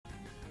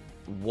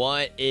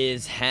What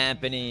is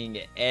happening,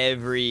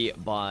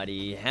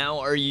 everybody? How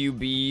are you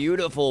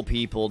beautiful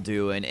people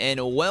doing?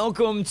 And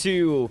welcome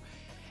to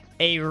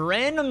a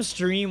random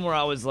stream where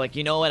I was like,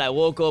 you know what, I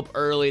woke up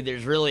early,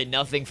 there's really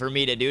nothing for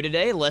me to do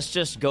today, let's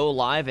just go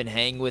live and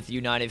hang with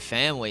United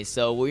family.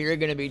 So we're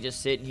gonna be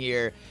just sitting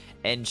here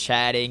and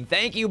chatting.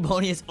 Thank you,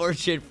 Bonius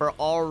Orchard, for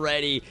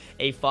already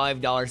a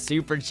 $5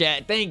 super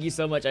chat. Thank you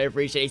so much, I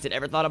appreciate it. He said,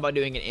 ever thought about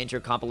doing an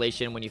intro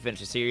compilation when you finish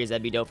the series?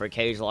 That'd be dope for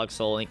Cage Lock,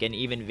 Soul Link, and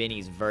even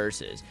Vinny's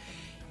verses.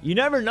 You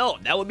never know.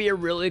 That would be a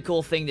really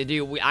cool thing to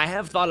do. I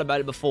have thought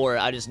about it before.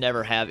 I just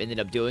never have ended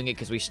up doing it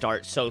because we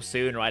start so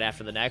soon right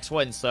after the next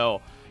one.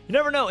 So you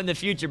never know in the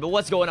future. But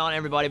what's going on,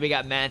 everybody? We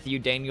got Matthew,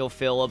 Daniel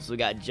Phillips. We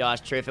got Josh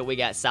Triffett. We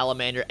got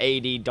Salamander,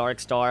 AD,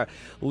 Darkstar,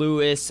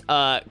 Lewis,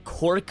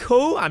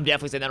 Corco. I'm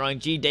definitely saying that wrong.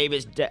 G.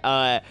 Davis,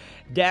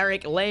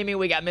 Derek, Lamy.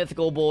 We got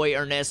Mythical Boy,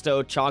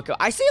 Ernesto, Chaco.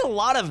 I see a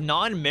lot of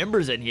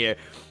non-members in here.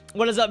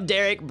 What is up,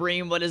 Derek,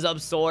 Bream? What is up,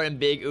 Sor and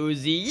Big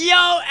Uzi?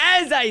 Yo,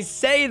 as I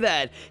say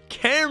that,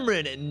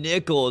 Cameron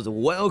Nichols,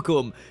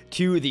 welcome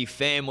to the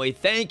family.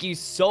 Thank you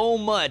so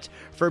much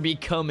for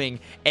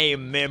becoming a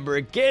member.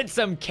 Get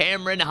some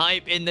Cameron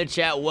hype in the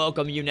chat.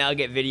 Welcome. You now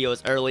get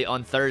videos early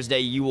on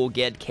Thursday. You will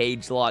get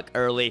Cage Lock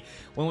early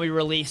when we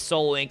release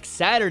Soul Link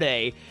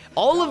Saturday.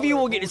 All of you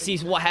will get to see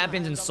what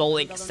happens in Soul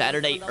Link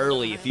Saturday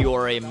early if you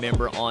are a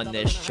member on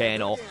this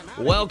channel.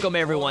 Welcome,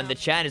 everyone. The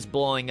chat is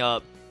blowing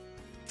up.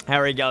 How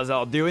are you guys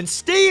all doing?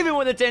 Steven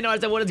with the $10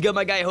 said, what is good,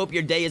 my guy? Hope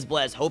your day is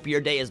blessed. Hope your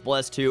day is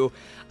blessed, too.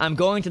 I'm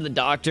going to the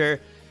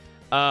doctor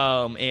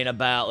in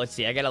about, let's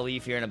see, I gotta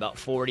leave here in about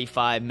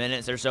 45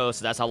 minutes or so,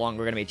 so that's how long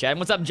we're gonna be chatting.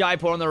 What's up,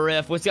 Jaipur on the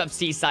Riff? What's up,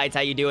 Seasides? How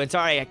you doing?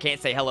 Sorry, I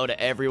can't say hello to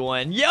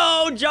everyone.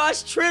 Yo,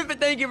 Josh Triffett,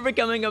 thank you for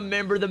becoming a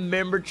member. The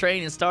member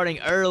train is starting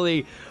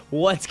early.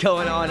 What's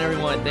going on,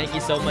 everyone? Thank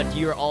you so much.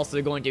 You're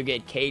also going to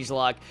get Cage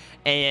Lock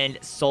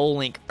and Soul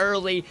Link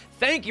early.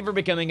 Thank you for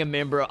becoming a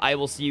member. I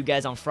will see you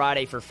guys on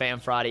Friday for Fan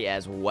Friday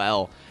as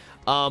well.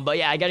 But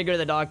yeah, I gotta go to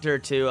the doctor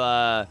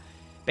to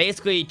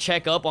basically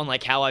check up on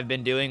like how I've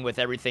been doing with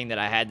everything that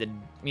I had to,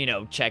 you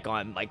know, check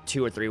on like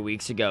 2 or 3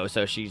 weeks ago.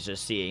 So she's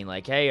just seeing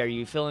like, hey, are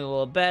you feeling a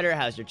little better?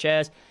 How's your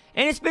chest?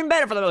 And it's been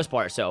better for the most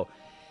part. So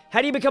how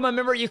do you become a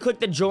member? You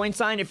click the join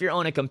sign if you're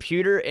on a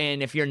computer,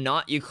 and if you're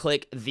not, you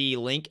click the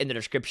link in the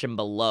description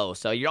below.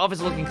 So your office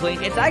is looking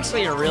clean. It's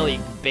actually a really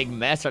big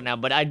mess right now,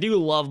 but I do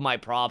love my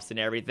props and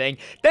everything.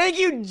 Thank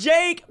you,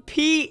 Jake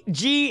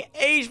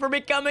PGH, for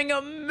becoming a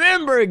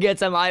member. Get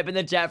some hype in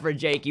the chat for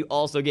Jake. You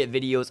also get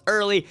videos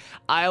early.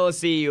 I will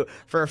see you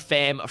for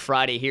Fam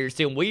Friday here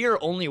soon. We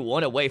are only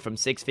one away from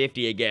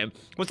 650 again.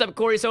 What's up,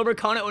 Corey Sober?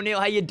 Connor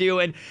O'Neill, how you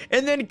doing?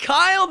 And then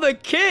Kyle the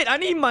Kid. I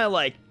need my,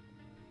 like,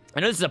 I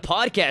know this is a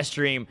podcast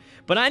stream,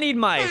 but I need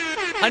my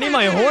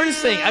horns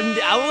thing.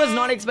 I was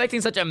not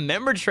expecting such a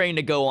member train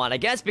to go on. I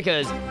guess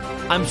because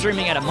I'm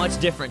streaming at a much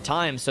different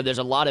time, so there's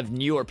a lot of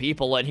newer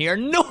people in here.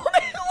 Norman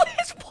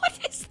Liz, what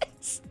is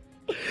this?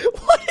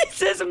 What is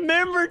this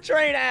member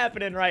train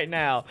happening right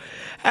now?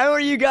 How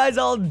are you guys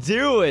all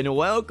doing?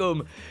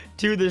 Welcome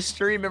to the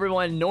stream,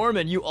 everyone.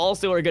 Norman, you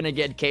also are gonna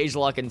get Cage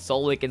Lock and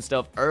Soul Link and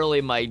stuff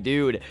early, my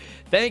dude.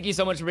 Thank you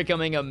so much for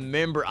becoming a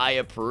member. I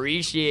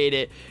appreciate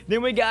it.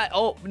 Then we got,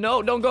 oh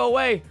no, don't go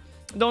away.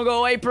 Don't go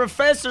away.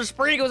 Professor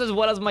Sprinkles says,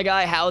 what up, my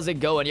guy? How's it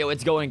going? Yo,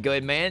 it's going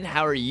good, man.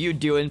 How are you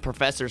doing,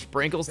 Professor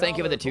Sprinkles? Thank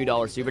you for the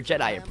 $2 super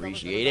chat. I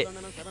appreciate it.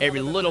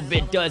 Every little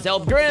bit does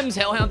help. Grims,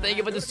 Hellhound, thank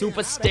you for the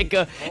super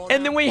sticker.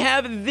 And then we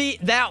have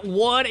that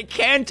one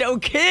Kanto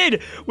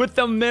Kid with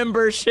the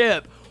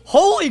membership.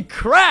 Holy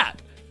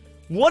crap!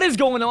 What is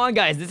going on,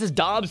 guys? This is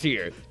Dobbs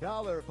here.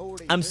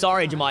 I'm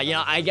sorry, Jamal. You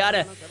know, I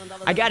gotta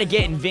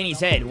get in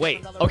Vinny's head.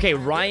 Wait, okay,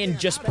 Ryan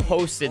just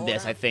posted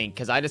this, I think,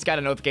 because I just got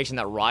a notification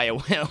that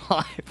Ryan went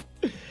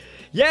live.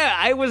 Yeah,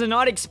 I was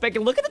not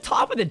expecting. Look at the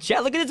top of the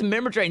chat. Look at this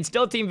member train.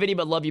 Still Team Vinny,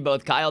 but love you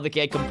both. Kyle the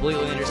Kid,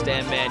 completely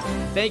understand, man.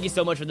 Thank you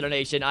so much for the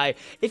donation.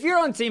 If you're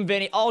on Team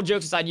Vinny, all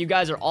jokes aside, you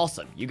guys are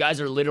awesome. You guys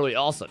are literally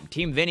awesome.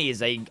 Team Vinny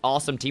is an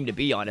awesome team to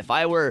be on. If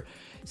I were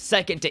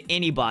second to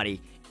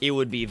anybody, it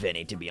would be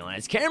Vinny, to be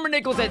honest. Cameron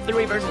Nichols at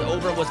 3 versus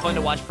over. It was fun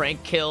to watch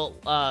Frank kill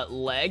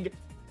leg.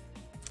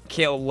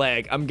 Kill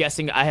leg. I'm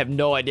guessing I have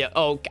no idea.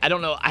 Oh, I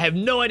don't know. I have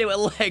no idea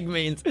what leg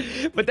means.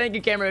 But thank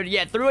you, Cameron.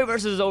 Yeah, 3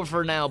 versus is over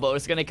for now, but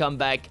it's going to come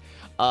back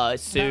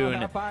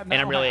soon. And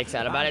I'm really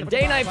excited about it.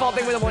 Day Night Fall,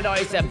 thank you for the $1.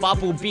 He said,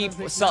 Bapu Beep,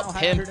 what's up,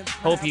 pimp?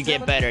 Hope you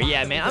get better.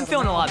 Yeah, man, I'm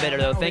feeling a lot better,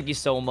 though. Thank you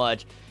so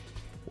much.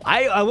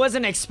 I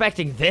wasn't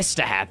expecting this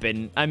to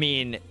happen. I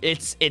mean,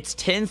 it's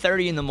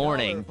 10:30 in the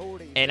morning,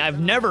 and I've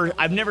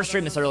never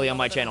streamed this early on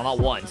my channel, not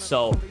once.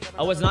 So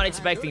I was not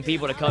expecting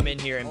people to come in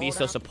here and be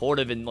so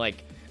supportive and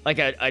like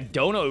a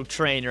dono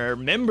train or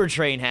member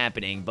train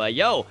happening. But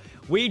yo,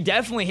 we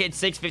definitely hit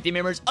 650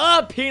 members.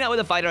 Peanut with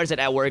the $5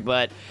 at work,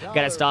 but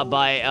gotta stop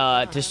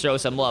by to show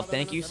some love.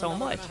 Thank you so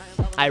much.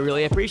 I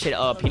really appreciate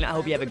it. Peanut, I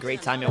hope you have a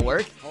great time at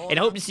work. And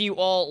I hope to see you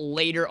all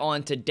later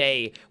on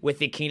today with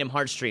the Kingdom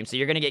Hearts stream. So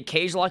you're gonna get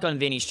Cage Lock on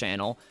Vinny's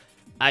channel.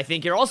 I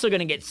think you're also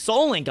gonna get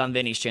Soul Link on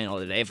Vinny's channel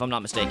today, if I'm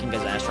not mistaken,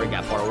 because Asteroid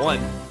got part 1.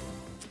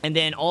 And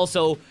then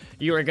also,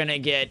 you are gonna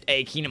get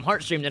a Kingdom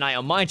Hearts stream tonight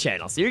on my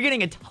channel. So you're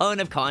getting a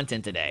ton of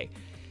content today.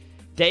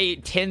 Day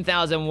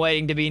 10,000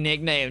 waiting to be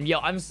nicknamed. Yo,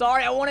 I'm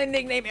sorry. I want to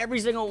nickname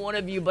every single one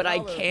of you, but I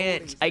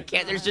can't.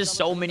 There's just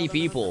so many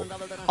people.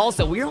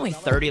 Also, we're only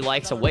 30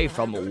 likes away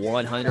from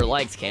 100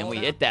 likes. Can we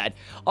hit that?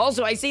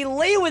 Also, I see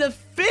Lee with a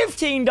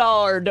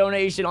 $15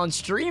 donation on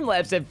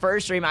Streamlabs. Said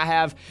first stream I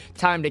have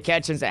time to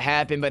catch since it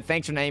happened, but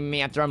thanks for naming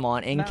me after I'm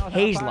on. And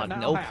K-Luck,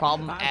 no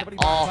problem at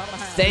all.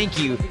 Thank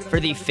you for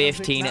the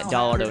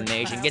 $15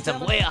 donation. Get some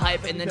Leia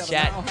hype in the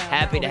chat.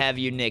 Happy to have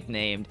you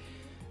nicknamed.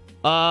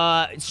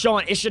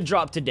 Sean, it should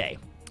drop today.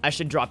 I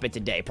should drop it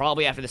today.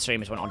 Probably after the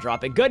stream is when I'll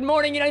drop it. Good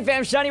morning, United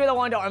fam. Shiny with a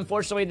 $1.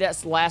 Unfortunately,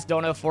 that's last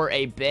dono for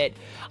a bit.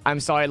 I'm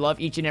sorry. I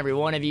love each and every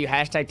one of you.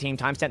 Hashtag team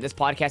timestamp. This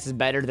podcast is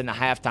better than the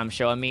halftime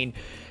show. I mean,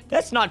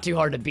 that's not too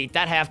hard to beat.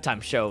 That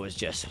halftime show was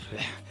just...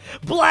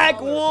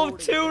 Black Wolf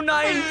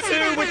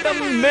 292 with the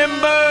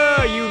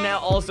member. You now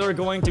also are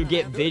going to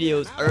get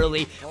videos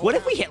early. What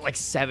if we hit like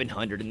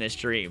 700 in this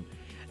stream?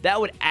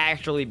 That would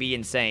actually be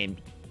insane.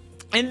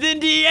 And then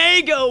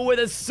Diego with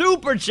a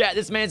super chat.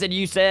 This man said,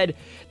 you said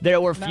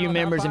there were few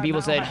members and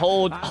people said,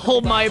 hold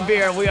my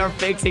beer. We are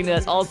fixing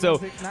this. Also,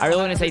 I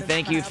really want to say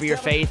thank you for your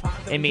faith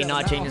in me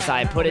not changing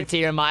side. Put a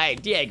tear in my eye.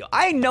 Diego,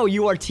 I know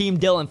you are Team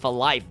Dylan for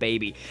life,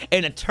 baby.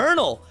 An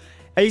eternal.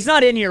 He's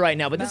not in here right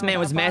now, but this man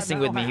was messing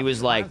with me. He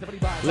was like,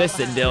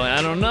 listen, Dylan,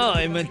 I don't know.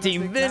 I'm a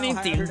Team Vinny,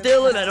 Team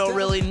Dylan. I don't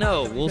really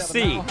know. We'll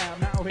see.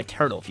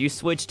 Eternal. If you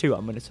switch too,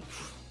 I'm going to...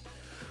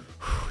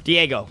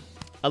 Diego.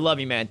 I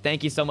love you, man.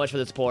 Thank you so much for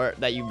the support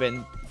that you've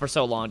been for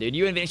so long, dude.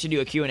 You and Vinny should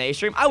do a Q&A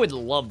stream. I would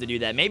love to do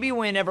that. Maybe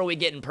whenever we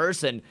get in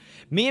person.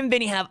 Me and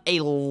Vinny have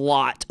a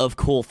lot of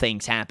cool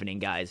things happening,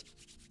 guys.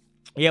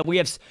 Yeah, we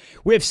have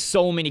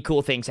so many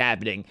cool things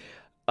happening.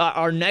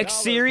 Our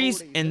next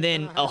series, and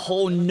then a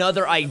whole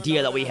nother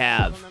idea that we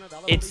have.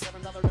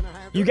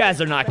 You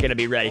guys are not going to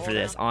be ready for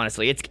this,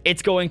 honestly.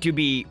 It's going to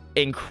be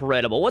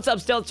incredible. What's up,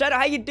 Stealth Shadow?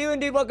 How you doing,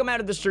 dude? Welcome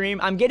out of the stream.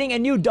 I'm getting a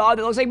new dog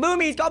that looks like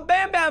Boomy. He's called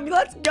Bam Bam.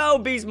 Let's go,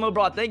 Beast Mode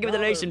Bro. Thank you for the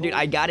donation, dude.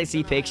 I got to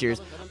see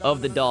pictures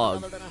of the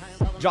dog.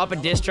 Drop a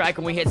diss track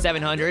when we hit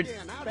 700.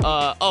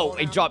 Oh,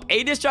 it dropped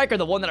a diss track or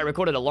the one that I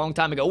recorded a long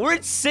time ago. We're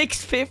at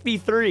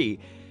 653.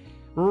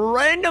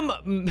 Random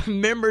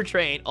member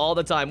train all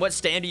the time. What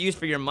stand do you use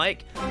for your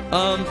mic?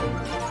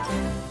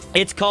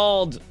 It's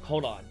called...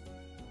 Hold on.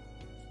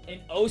 An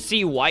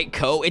OC white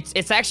coat.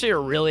 It's actually a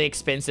really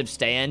expensive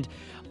stand,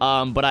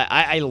 but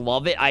I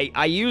love it.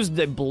 I use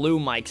the blue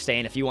mic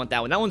stand if you want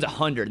that one. That one's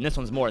 100, and this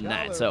one's more than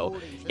that.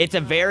 So it's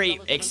a very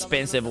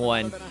expensive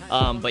one.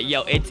 But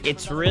yo,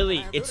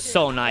 it's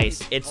so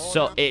nice.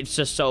 It's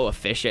just so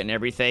efficient and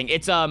everything.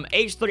 It's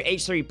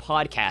H3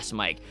 podcast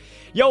mic.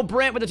 Yo,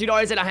 Brent with the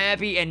 $2 said I'm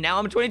happy, and now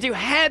I'm 22.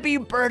 Happy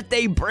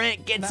birthday,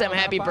 Brent. Get some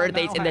happy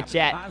birthdays in the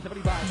chat.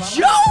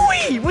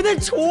 Joey with a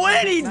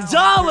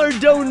 $20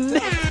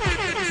 donation.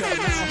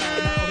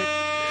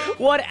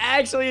 What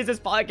actually is this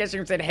podcast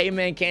stream? Said, hey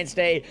man, can't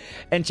stay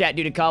and chat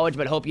due to college,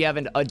 but hope you have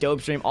a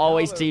dope stream.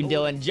 Always Team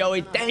Dylan.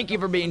 Joey, thank you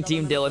for being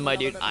Team Dylan, my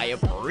dude. I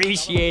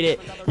appreciate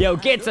it. Yo,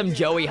 get some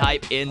Joey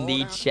hype in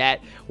the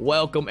chat.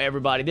 Welcome,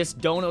 everybody. This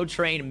Dono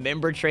train,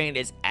 member train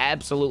is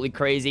absolutely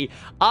crazy.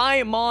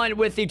 I'm on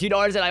with the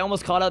 $2 that I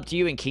almost caught up to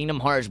you in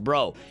Kingdom Hearts,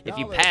 bro. If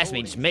you pass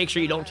me, just make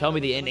sure you don't tell me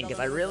the ending, because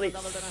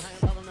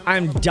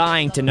I'm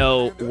dying to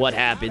know what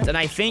happens. And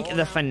I think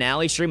the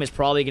finale stream is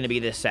probably going to be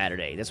this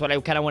Saturday. That's what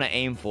I kind of want to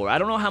aim for. I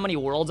don't know how many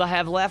worlds I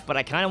have left, but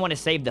I kind of want to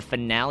save the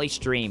finale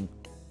stream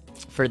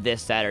for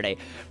this Saturday.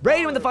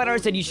 Brayden with the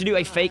 $5 said you should do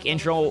a fake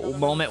intro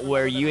moment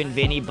where you and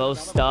Vinny both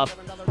stuff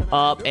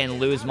up and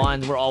lose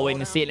minds. We're all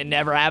waiting to see it and it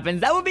never happens.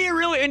 That would be a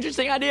really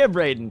interesting idea,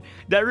 Brayden.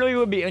 That really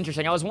would be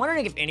interesting. I was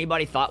wondering if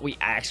anybody thought we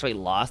actually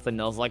lost the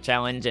Nuzlocke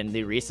challenge in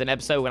the recent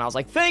episode when I was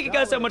like, thank you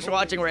guys so much for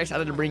watching. We're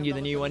excited to bring you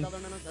the new one.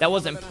 That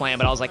wasn't planned,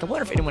 but I was like, I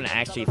wonder if anyone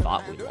actually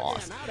thought we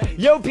lost.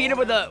 Yo, Peter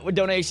with a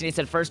donation. He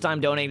said, first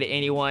time donating to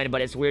anyone,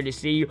 but it's weird to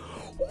see you.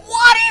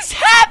 What is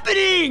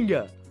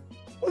happening?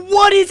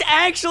 What is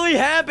actually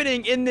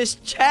happening in this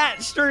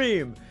chat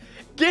stream?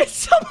 Get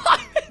some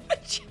hype in the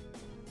chat.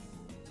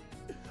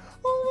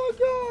 Oh my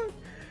god.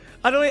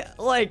 I don't,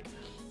 like,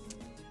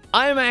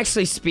 I am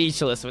actually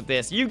speechless with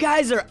this. You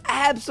guys are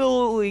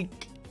absolutely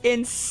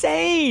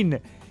insane.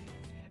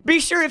 Be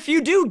sure if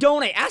you do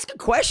donate, ask a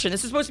question.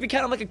 This is supposed to be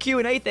kind of like a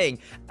Q&A thing.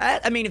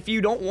 I mean, if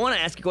you don't want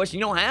to ask a question,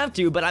 you don't have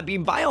to, but I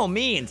mean, by all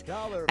means,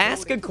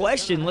 ask a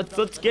question.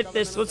 Let's get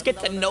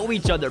to know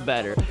each other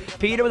better.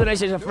 Peter with a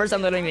nice the first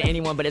time donating to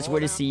anyone, but it's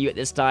weird to see you at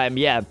this time.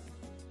 Yeah.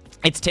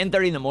 It's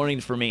 10:30 in the morning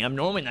for me. I'm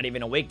normally not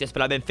even awake this,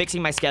 but I've been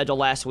fixing my schedule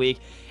last week,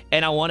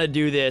 and I want to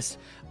do this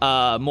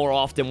more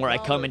often where I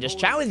come and just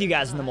chat with you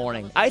guys in the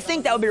morning. I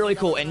think that would be really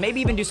cool, and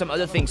maybe even do some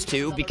other things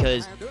too,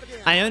 because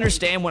I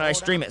understand when I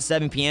stream at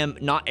 7 p.m.,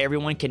 not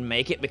everyone can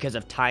make it because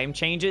of time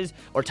changes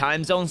or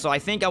time zones, so I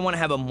think I want to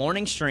have a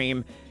morning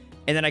stream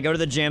and then I go to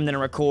the gym, then I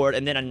record,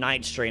 and then a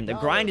night stream. The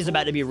grind is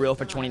about to be real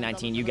for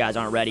 2019. You guys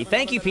aren't ready.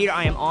 Thank you, Peter.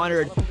 I am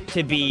honored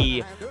to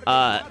be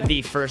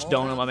the first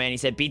donor, my man. He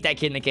said, beat that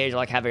kid in the cage.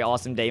 Like, have an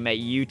awesome day, mate.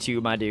 You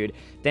too, my dude.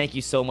 Thank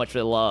you so much for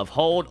the love.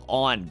 Hold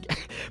on.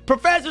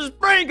 Professor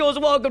Sprinkles,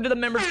 welcome to the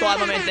member squad,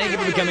 my man. Thank you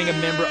for becoming a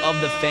member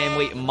of the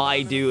family,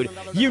 my dude.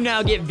 You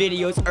now get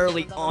videos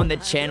early on the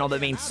channel.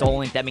 That means Soul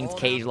Link. That means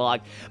Cage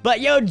Lock.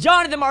 But, yo,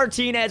 Jonathan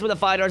Martinez with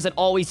the $5 that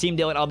always Team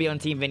Dylan. I'll be on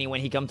Team Vinny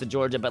when he comes to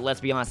Georgia, but let's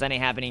be honest, that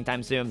ain't happening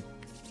anytime soon.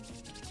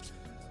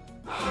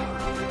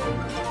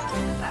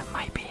 That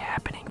might be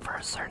happening for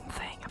a certain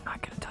thing. I'm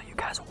not going to tell you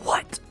guys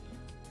what,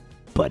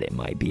 but it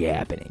might be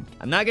happening.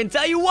 I'm not going to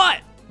tell you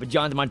what, but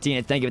Jonathan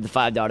Martinez, thank you for the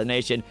 $5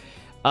 donation.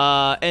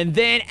 And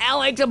then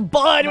Alex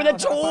Bud with a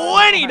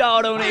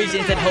 $20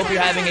 donation said, hope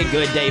you're having a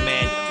good day,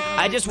 man.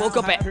 I just woke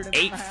up at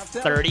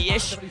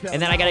 8:30-ish, and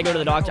then I gotta go to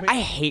the doctor.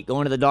 I hate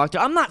going to the doctor.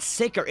 I'm not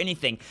sick or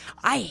anything.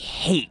 I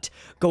hate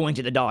going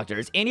to the doctor.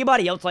 Is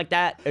anybody else like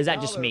that? Or is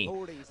that just me?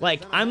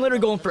 Like, I'm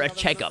literally going for a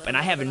checkup, and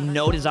I have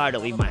no desire to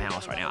leave my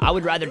house right now. I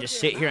would rather just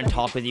sit here and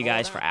talk with you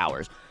guys for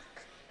hours.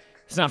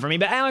 It's not for me.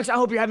 But Alex, I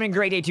hope you're having a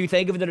great day too.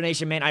 Thank you for the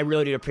donation, man. I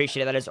really do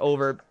appreciate it. That is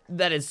over.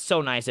 That is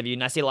so nice of you.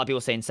 And I see a lot of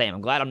people saying same.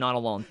 I'm glad I'm not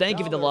alone. Thank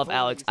you for the love,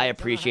 Alex. I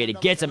appreciate it.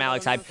 Get some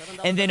Alex hype.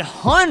 And then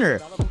Hunter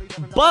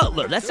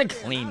Butler. That's a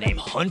clean name.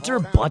 Hunter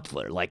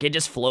Butler. Like, it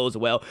just flows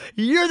well.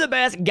 You're the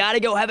best. Gotta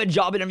go have a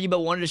job interview,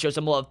 but wanted to show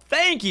some love.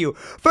 Thank you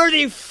for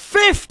the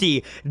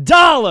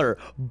 $50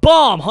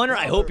 bomb. Hunter,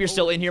 I hope you're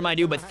still in here, my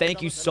dude, but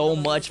thank you so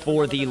much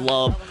for the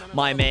love,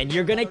 my man.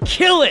 You're gonna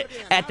kill it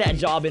at that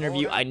job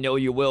interview. I know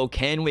you will.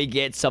 Can we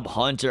get some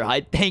Hunter?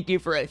 I thank you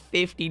for a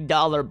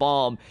 $50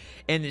 bomb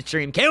in the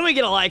stream. Can we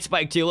get a like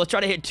spike too? Let's try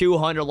to hit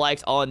 200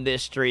 likes on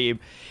this stream.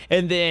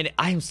 And then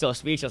I'm so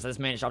speechless. This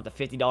man just dropped a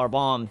 $50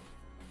 bomb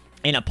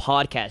in a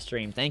podcast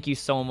stream. Thank you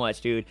so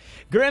much, dude.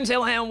 Grimm's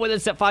Hillham with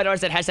us at $5.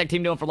 Said hashtag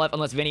Team Doing for life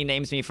unless Vinny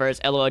names me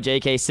first.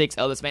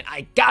 LOJK6. This man.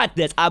 I got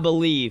this. I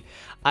believe.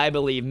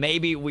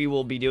 Maybe we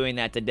will be doing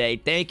that today.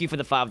 Thank you for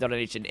the $5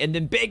 donation. And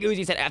then Big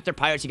Uzi said after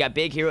Pirates, you got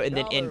Big Hero and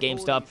then in-game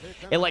stuff.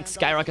 It like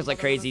skyrockets like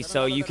crazy,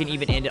 so you can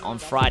even end it on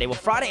Friday. Well,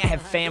 Friday I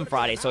have Fam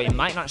Friday, so it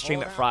might not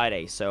stream it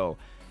Friday. So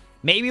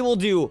maybe we'll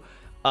do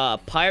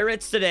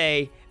Pirates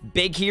today,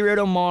 Big Hero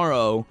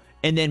tomorrow,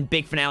 and then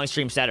big finale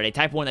stream Saturday.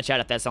 Type 1 in the chat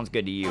if that sounds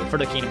good to you for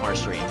the Kingdom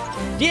Hearts stream.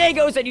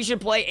 Diego said you should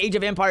play Age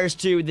of Empires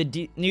 2,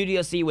 the new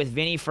DLC with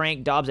Vinny,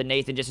 Frank, Dobbs, and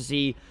Nathan just to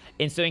see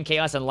ensuing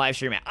chaos and live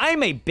stream it.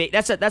 I'm a big...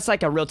 That's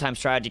like a real-time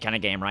strategy kind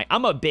of game, right?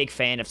 I'm a big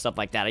fan of stuff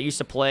like that. I used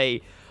to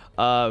play...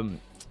 what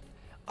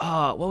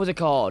was it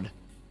called?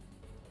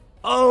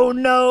 Oh,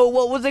 no.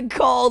 What was it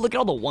called? Look at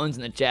all the ones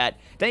in the chat.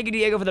 Thank you,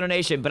 Diego, for the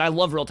donation, but I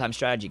love real-time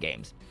strategy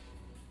games.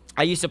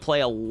 I used to play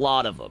a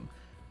lot of them.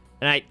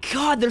 And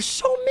God, there's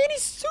so many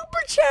super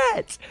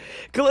chats.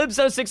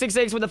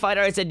 Calypso666 with the fighter.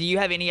 I said, do you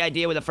have any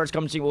idea when the first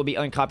country will be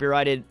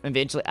uncopyrighted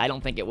eventually? I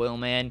don't think it will,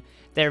 man.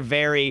 They're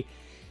very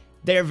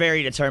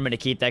determined to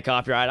keep that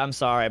copyright. I'm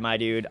sorry, my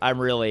dude. I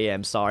really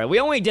am sorry. We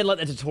only did let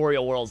the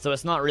tutorial world, so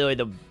it's not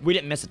really we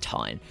didn't miss a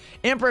ton.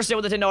 Emperor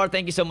still with the $10.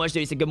 Thank you so much,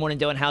 dude. He said, good morning,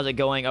 Dylan. How's it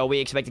going? Are we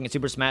expecting a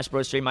Super Smash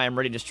Bros. Stream? I am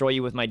ready to destroy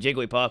you with my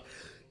Jigglypuff.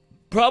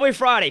 Probably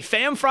Friday.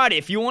 Fam Friday.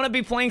 If you want to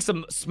be playing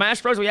some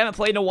Smash Bros. We haven't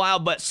played in a while,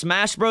 but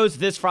Smash Bros.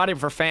 This Friday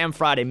for Fam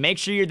Friday. Make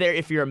sure you're there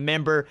if you're a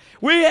member.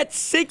 We're at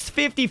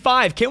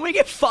 655. Can we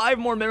get 5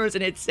 more members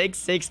and hit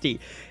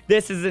 660?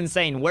 This is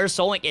insane. Where's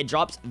Soul Link? It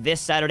drops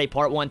this Saturday,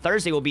 part 1.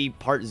 Thursday will be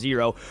part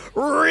 0.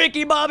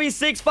 Ricky Bobby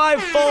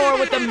 654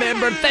 with the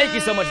member. Thank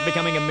you so much for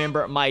becoming a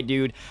member, my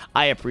dude.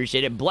 I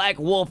appreciate it. Black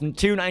Wolf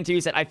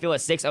 292 said, I feel a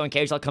 6-0 in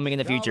Cage Lock coming in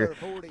the future.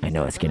 I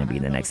know it's going to be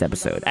in the next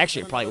episode.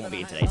 Actually, it probably won't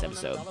be in today's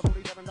episode.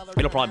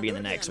 It'll probably be in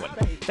the next one.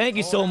 Thank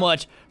you so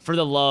much for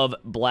the love,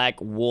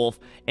 Black Wolf.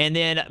 And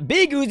then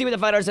Big Uzi with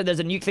the $5 said, there's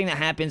a new thing that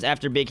happens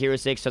after Big Hero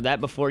 6, so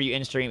that before you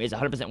end stream is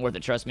 100% worth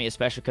it, trust me,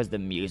 especially because the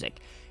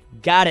music.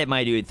 Got it,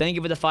 my dude. Thank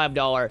you for the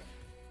 $5.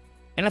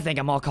 And I think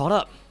I'm all caught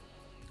up.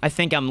 I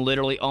think I'm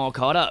literally all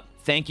caught up.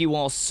 Thank you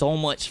all so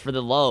much for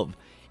the love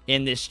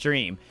in this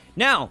stream.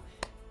 Now,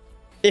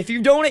 if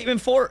you donate even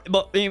for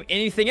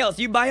anything else,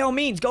 you by all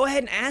means, go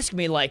ahead and ask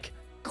me, like,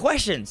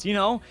 questions, you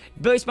know?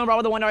 Billy Spellbrow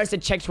with the $1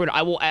 said, check Twitter.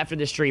 I will after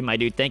the stream, my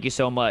dude. Thank you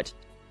so much.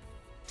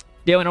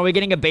 Dylan, are we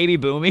getting a baby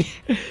Boomy?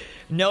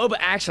 No, but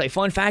actually,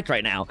 fun fact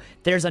right now.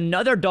 There's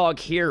another dog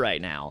here right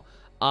now.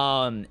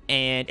 And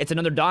it's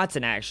another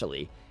Dotson,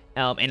 actually.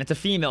 And it's a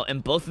female,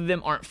 and both of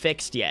them aren't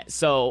fixed yet.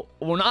 So,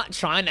 we're not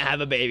trying to have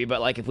a baby, but,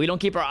 like, if we don't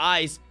keep our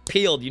eyes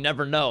peeled, you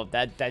never know.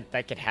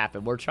 That could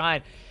happen. We're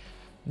trying.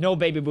 No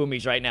baby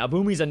Boomies right now.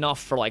 Boomies enough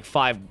for, like,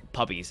 5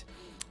 puppies.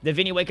 Did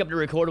Vinny wake up to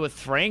record with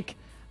Frank?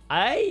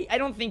 I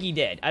don't think he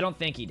did. I don't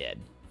think he did.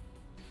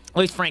 At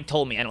least Frank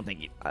told me. I don't think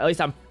he... At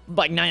least I'm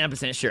like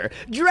 99% sure.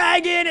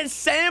 Dragon and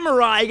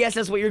Samurai, I guess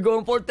that's what you're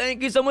going for.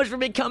 Thank you so much for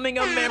becoming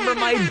a member,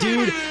 my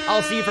dude.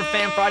 I'll see you for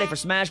Fan Friday for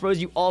Smash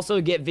Bros. You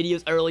also get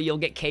videos early. You'll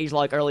get Cage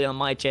Lock early on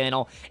my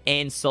channel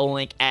and Soul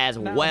Link as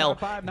well.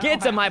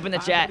 Get some hype in the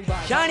chat.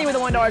 Shiny with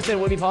the $1 said,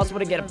 would it be possible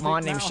to get a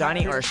Mon named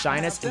Shiny or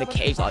Shyness in the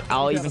Cage Lock?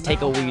 I'll even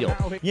take a Weedle.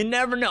 You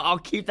never know. I'll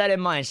keep that in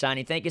mind,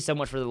 Shiny. Thank you so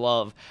much for the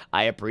love.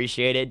 I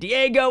appreciate it.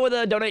 Diego with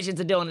a donation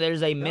to Dylan.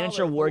 There's a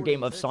miniature war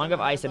game of Song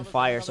of Ice and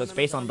Fire, so it's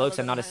based on books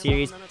and not a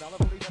series.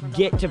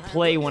 Get to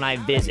play when I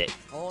visit.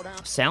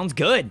 Sounds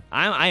good.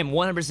 I am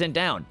 100%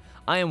 down.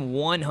 I am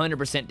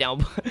 100%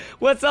 down.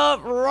 What's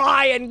up,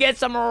 Ryan? Get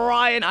some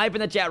Ryan hype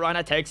in the chat. Ryan,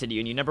 I texted you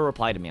and you never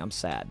replied to me. I'm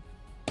sad.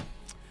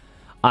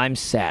 I'm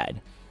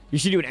sad. You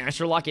should do an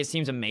Astrolock. It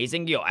seems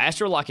amazing. Yo,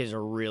 Astrolock is a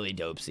really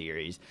dope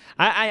series.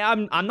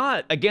 I'm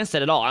not against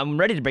it at all. I'm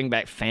ready to bring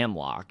back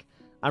Famlock.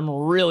 I'm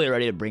really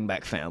ready to bring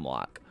back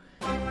Famlock.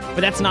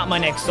 But that's not my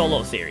next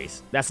solo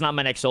series. That's not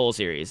my next solo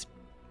series.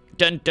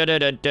 Dun, dun, dun,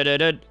 dun, dun, dun,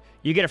 dun.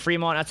 You get a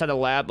Fremont outside the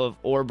lab of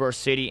Ouroboros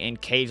City and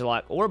Cage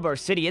Lock.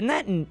 Ouroboros City, isn't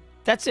that in...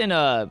 That's in,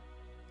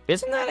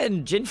 isn't that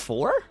in Gen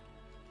 4?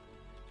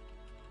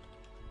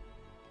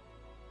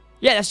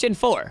 Yeah, that's Gen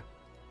 4.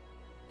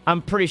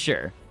 I'm pretty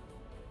sure.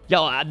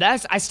 Yo,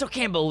 I still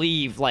can't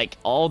believe, like,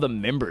 all the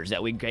members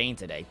that we gained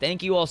today.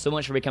 Thank you all so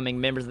much for becoming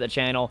members of the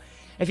channel.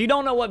 If you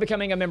don't know what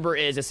becoming a member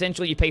is,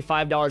 essentially you pay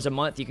 $5 a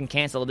month. You can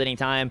cancel at any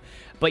time.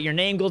 But your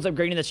name goes up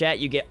green in the chat.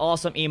 You get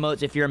awesome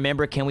emotes. If you're a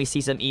member, can we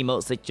see some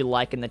emotes that you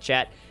like in the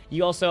chat?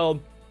 You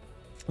also...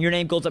 Your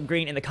name goes up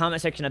green in the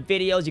comment section of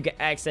videos. You get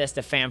access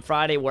to Fan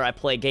Friday, where I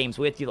play games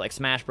with you, like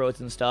Smash Bros.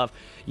 And stuff.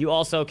 You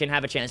also can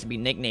have a chance to be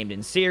nicknamed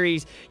in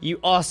series. You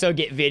also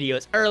get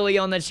videos early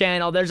on the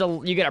channel.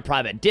 You get a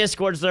private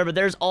Discord server.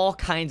 There's all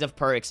kinds of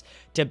perks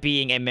to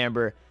being a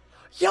member.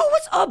 Yo,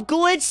 what's up,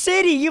 Glitch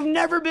City? You've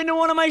never been to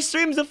one of my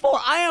streams before.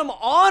 I am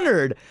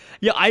honored.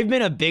 Yo, I've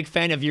been a big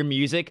fan of your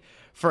music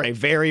for a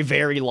very,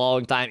 very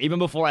long time, even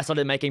before I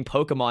started making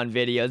Pokemon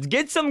videos.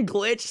 Get some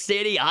Glitch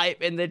City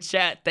hype in the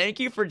chat. Thank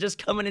you for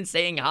just coming and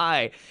saying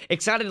hi.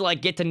 Excited to,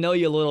 like, get to know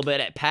you a little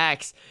bit at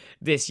PAX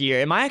this year.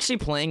 Am I actually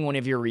playing one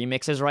of your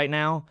remixes right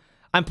now?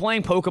 I'm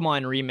playing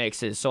Pokemon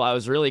remixes, so I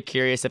was really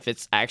curious if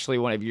it's actually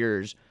one of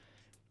yours.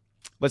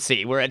 Let's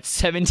see, we're at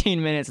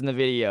 17 minutes in the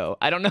video.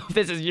 I don't know if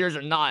this is yours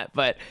or not,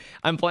 but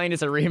I'm playing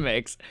this a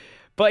remix.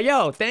 But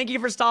yo, thank you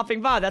for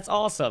stopping by. That's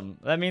awesome.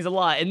 That means a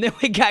lot. And then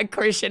we got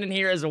Christian in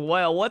here as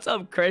well. What's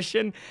up,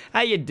 Christian?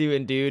 How you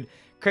doing, dude?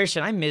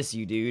 Christian, I miss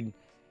you, dude.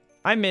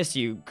 I miss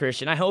you,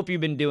 Christian. I hope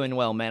you've been doing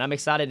well, man. I'm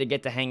excited to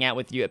get to hang out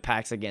with you at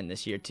PAX again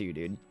this year too,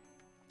 dude.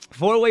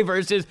 4-way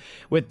versus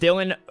with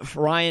Dylan,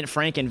 Ryan,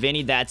 Frank, and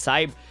Vinny. That's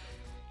hype.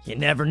 You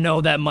never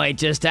know, that might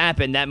just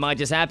happen. That might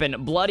just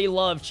happen. Bloody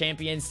Love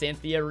Champion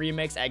Cynthia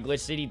remix at Glitch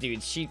City.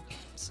 Dude,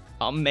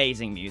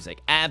 amazing music.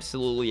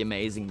 Absolutely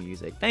amazing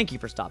music. Thank you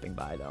for stopping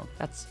by, though.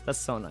 That's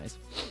so nice.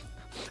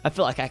 I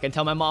feel like I can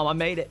tell my mom I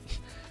made it.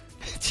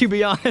 To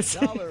be honest.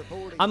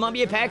 I'm gonna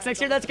be at PAX next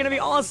year. That's gonna be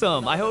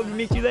awesome. I hope to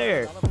meet you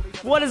there.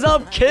 What is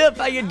up, Kip?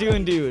 How you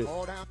doing, dude?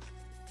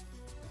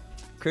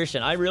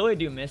 Christian, I really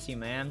do miss you,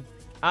 man.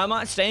 I'm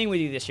not staying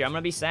with you this year. I'm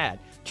gonna be sad.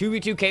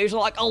 2v2 Cage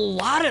Lock. A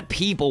lot of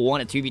people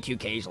want a 2v2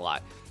 Cage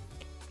Lock.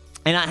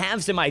 And I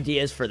have some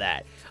ideas for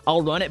that.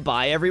 I'll run it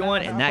by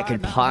everyone, and that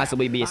could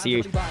possibly be a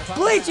series.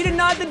 Bleach, you did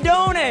not have to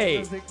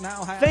donate.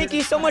 Thank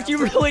you so much. You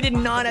really did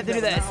not have to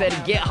do that. It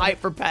said, get hype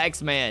for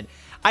PAX, man.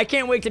 I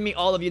can't wait to meet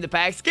all of you at the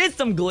PAX. Get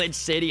some Glitch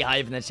City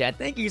hype in the chat.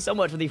 Thank you so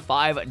much for the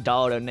 $5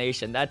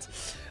 donation.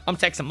 I'm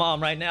texting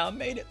mom right now. I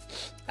made it.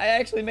 I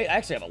actually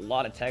have a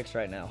lot of text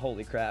right now.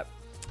 Holy crap.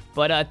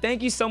 But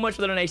thank you so much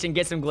for the donation.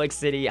 Get some Glitch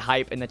City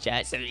hype in the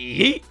chat. Say,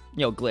 yeet.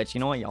 Yo, Glitch, you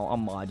know what, y'all? I'll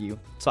mod you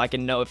so I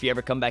can know if you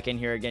ever come back in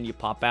here again, you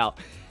pop out.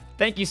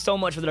 Thank you so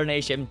much for the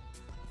donation.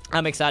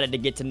 I'm excited to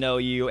get to know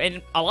you.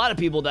 And a lot of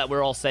people that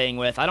we're all staying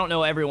with. I don't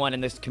know everyone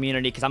in this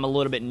community because I'm a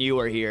little bit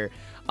newer here.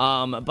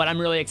 But I'm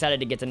really excited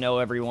to get to know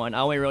everyone.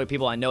 Only really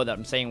people I know that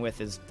I'm staying with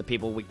is the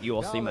people you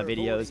all see in my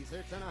videos.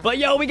 But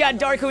yo, we got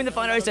Darko in the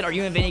final. I said, are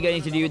you and Vinny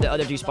going to do the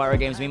other two Spyro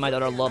games? Me and my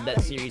daughter love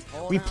that series.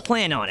 We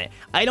plan on it.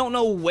 I don't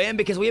know when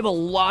because we have a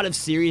lot of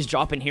series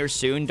dropping here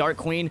soon, Dark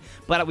Queen.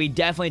 But we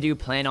definitely do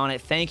plan on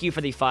it. Thank you for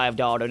the $5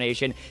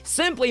 donation.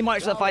 Simply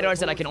March the $5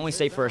 said I can only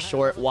stay for a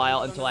short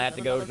while until I have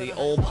to go to the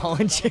old ball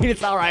and chain.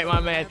 It's all right,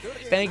 my man.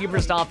 Thank you for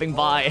stopping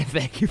by and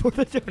thank you for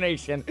the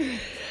donation.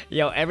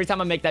 Yo, every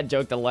time I make that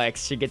joke to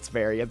Lex, she gets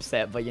very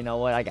upset, but you know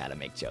what? I gotta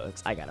make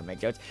jokes. I gotta make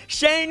jokes.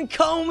 Shane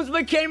Combs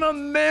became a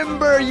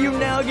member. You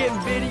now get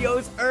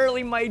videos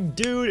early, my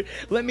dude.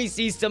 Let me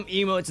see some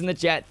emotes in the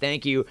chat.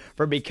 Thank you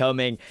for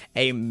becoming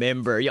a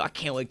member. Yo, I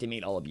can't wait to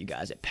meet all of you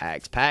guys at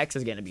PAX. PAX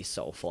is gonna be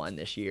so fun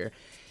this year.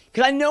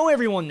 Because I know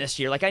everyone this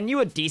year. Like, I knew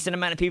a decent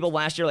amount of people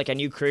last year. Like, I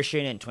knew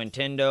Christian and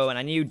Twintendo, and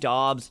I knew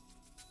Dobbs.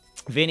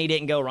 Vinny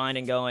didn't go, Ryan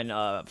didn't go,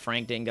 and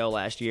Frank didn't go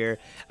last year.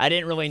 I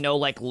didn't really know,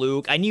 like,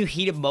 Luke. I knew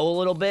Heat of Mo a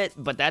little bit,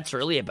 but that's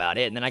really about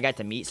it. And then I got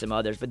to meet some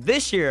others. But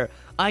this year,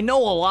 I know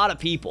a lot of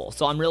people,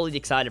 so I'm really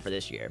excited for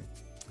this year.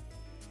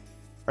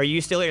 Are you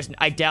still here?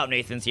 I doubt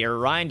Nathan's here.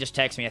 Ryan just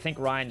texted me. I think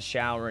Ryan's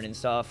showering and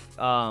stuff.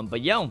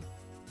 But yo,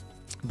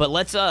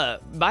 let's,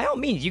 by all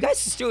means, you guys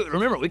still,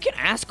 remember, we can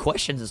ask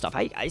questions and stuff.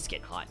 It's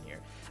getting hot in here.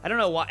 I don't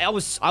know why. I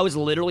was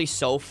literally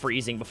so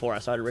freezing before I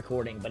started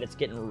recording, but it's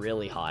getting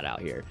really hot out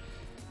here.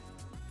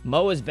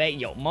 Mo is bait.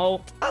 Yo,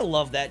 Mo, I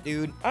love that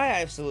dude. I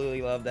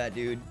absolutely love that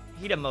dude.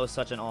 Mo's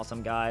such an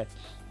awesome guy.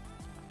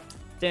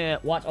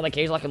 Watch all the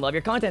occasional. I can love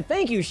your content.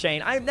 Thank you,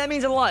 Shane. That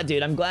means a lot,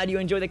 dude. I'm glad you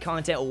enjoy the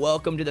content.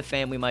 Welcome to the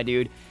family, my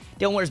dude.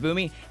 Dylan, where's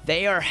Boomy?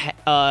 They are,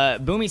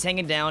 Boomy's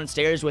hanging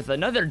downstairs with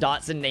another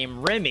Dotson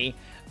named Remy.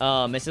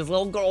 It's his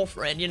little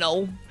girlfriend, you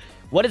know.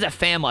 What is a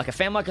famlock? A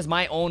famlock is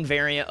my own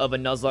variant of a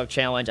Nuzlocke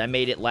challenge. I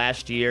made it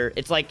last year.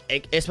 It's like,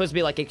 it's supposed to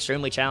be like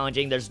extremely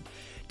challenging. There's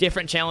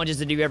different challenges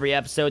to do every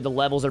episode. The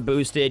levels are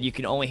boosted. You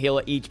can only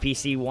heal each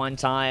PC one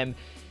time.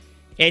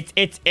 It's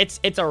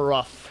a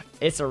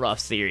rough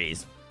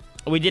series.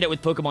 We did it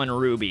with Pokemon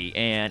Ruby,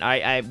 and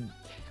I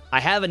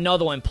have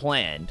another one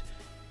planned.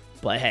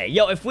 But hey,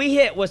 yo, if we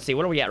hit, let's see,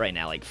 what are we at right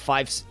now? Like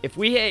 5, if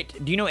we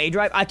hit, do you know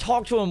A-Drive? I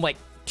talked to him like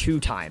 2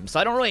 times, so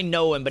I don't really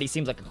know him, but he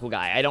seems like a cool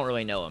guy. I don't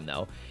really know him,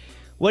 though.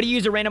 What do you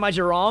use to randomize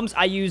your ROMs?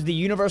 I use the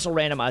universal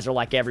randomizer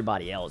like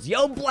everybody else.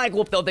 Yo, Black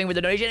Wolf, though, thank you for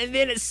the donation. And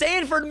then it's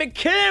Sanford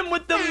McKim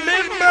with the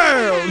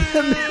member.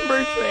 The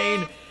member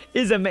train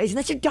is amazing.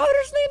 That's your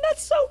daughter's name?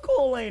 That's so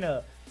cool,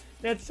 Lena.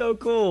 That's so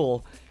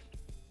cool.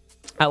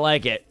 I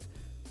like it.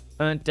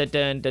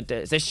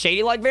 Is this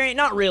Shady Lock variant?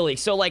 Not really.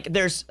 So like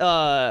there's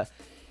fam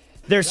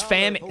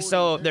exams.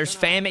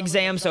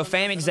 So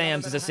fam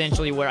exams is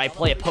essentially where I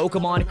play a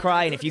Pokemon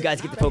cry, and if you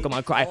guys get the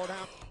Pokemon cry, Mario,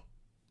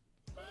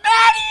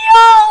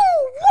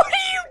 what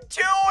are you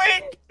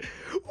doing?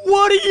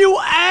 What are you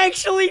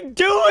actually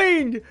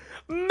doing?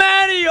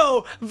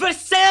 Mario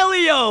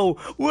Vasilio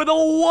with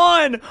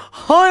a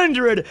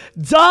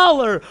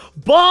 $100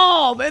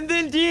 bomb, and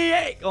then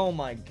DA. Oh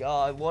my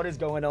God, what is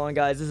going on,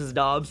 guys? This is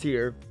Dobbs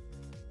here.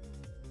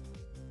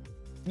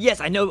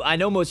 Yes, I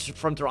know most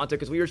from Toronto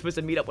because we were supposed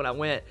to meet up when I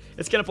went.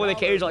 It's gonna play the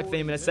Cage Lock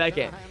theme in a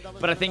second,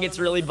 but I think it's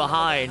really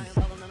behind.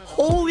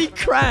 Holy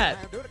crap!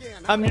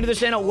 I'm new to the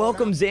channel.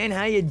 Welcome, Zan.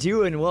 How you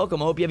doing?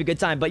 Welcome. I hope you have a good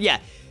time. But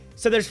yeah,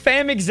 so there's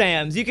fam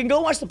exams. You can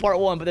go watch the part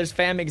 1, but there's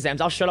fam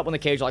exams. I'll shut up when the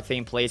Cage Lock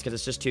theme plays because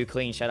it's just too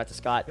clean. Shout out to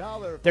Scott.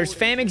 There's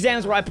fam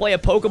exams where I play a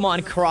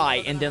Pokemon cry,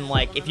 and then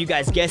like if you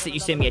guys guess it, you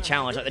send me a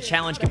challenge. Like the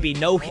challenge could be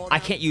I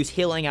can't use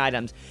healing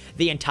items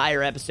the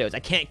entire episodes. I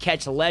can't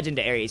catch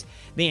legendaries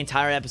the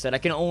entire episode. I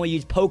can only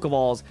use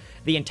Pokeballs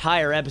the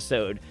entire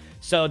episode.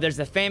 So there's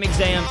the fam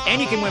exams,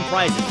 and you can win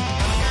prizes.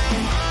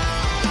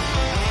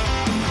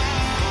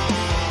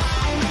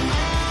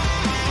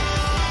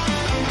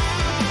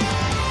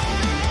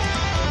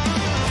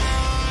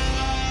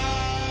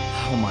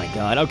 Oh my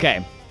God.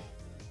 Okay.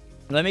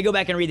 Let me go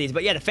back and read these.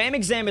 But yeah, the fam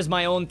exam is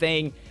my own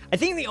thing. I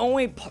think the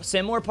only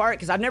similar part,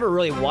 because I've never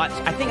really watched,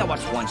 I think I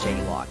watched one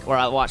Shady Lock, or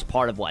I watched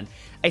part of one.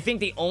 I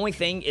think the only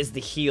thing is the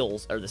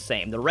heals are the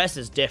same. The rest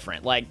is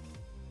different. Like,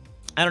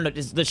 I don't know,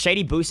 does the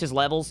Shady boost his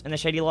levels in the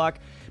Shady Lock?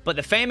 But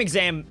the fam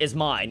exam is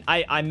mine.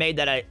 I made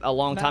that a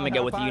long time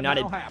ago with the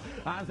United. What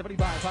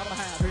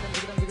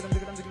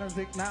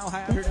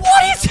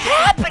is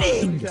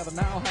happening?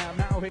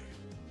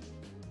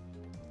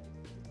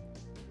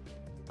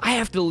 I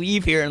have to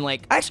leave here in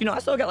like, actually no, I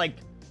still got like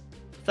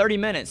 30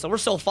 minutes, so we're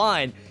still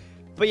fine.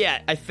 But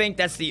yeah, I think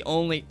that's the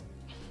only,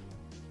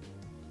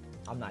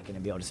 I'm not gonna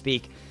be able to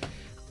speak.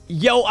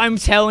 Yo, I'm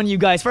telling you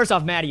guys, first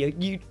off, Maddie,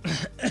 you,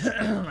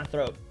 my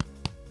throat.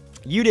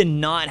 You did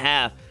not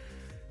have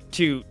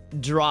to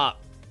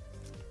drop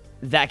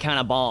that kind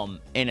of bomb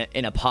in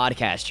a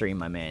podcast stream,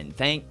 my man.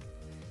 Thank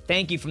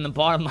you from the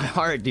bottom of my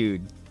heart,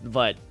 dude.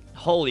 But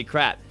holy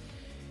crap.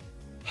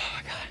 Oh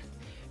my God.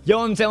 Yo,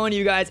 I'm telling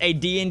you guys, a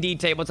D&D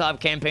tabletop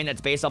campaign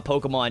that's based on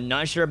Pokemon.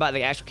 Not sure about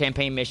the actual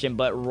campaign mission,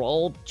 but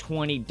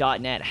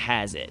Roll20.net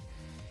has it.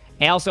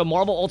 And also,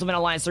 Marvel Ultimate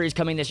Alliance series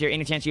coming this year.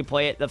 Any chance you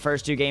play it, the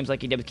first 2 games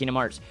like you did with Kingdom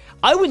Hearts?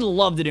 I would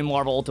love to do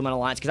Marvel Ultimate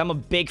Alliance because I'm a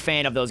big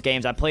fan of those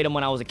games. I played them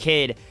when I was a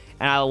kid,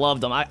 and I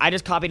loved them. I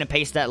just copied and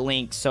pasted that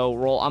link.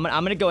 So, I'm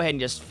going to go ahead and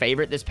just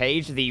favorite this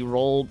page, the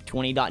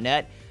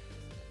Roll20.net.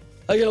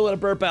 I gotta let it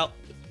burp out.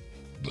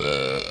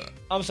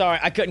 I'm sorry,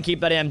 I couldn't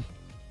keep that in.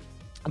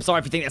 I'm sorry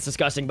if you think that's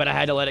disgusting, but I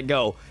had to let it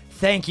go.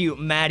 Thank you,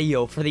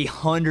 Mattio, for the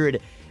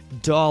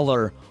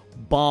 $100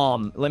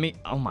 bomb. Let me,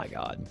 oh my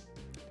God.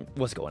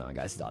 What's going on,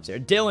 guys? Stops here.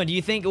 Dylan, do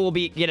you think it will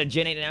get a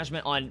Gen 8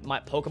 announcement on my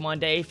Pokemon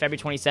Day, February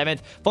 27th?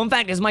 Fun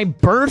fact, it's my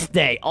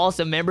birthday.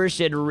 Also, members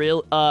should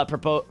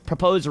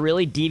propose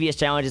really devious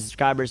challenges.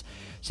 Subscribers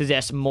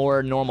suggest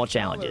more normal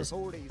challenges.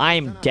 I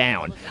am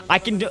down. I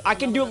can do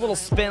a little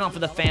spin off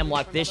of the fam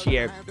lock this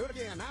year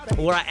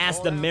where I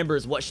ask the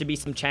members what should be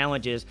some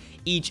challenges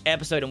each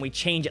episode, and we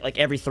change it like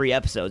every 3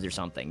 episodes or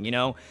something, you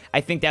know?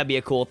 I think that'd be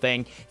a cool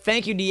thing.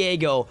 Thank you,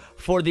 Diego,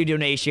 for the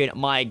donation.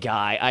 My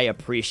guy, I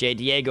appreciate it.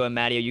 Diego and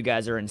Matteo, you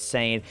guys are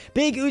insane.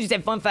 Big Uzi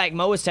said, fun fact,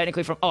 Mo is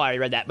technically from, oh, I already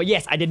read that. But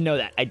yes, I did know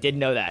that. I did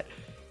know that.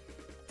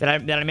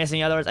 Did I miss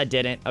any others? I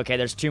didn't. Okay,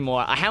 there's 2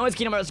 more. How is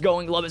Kingdom Hearts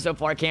going? Love it so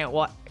far. Can't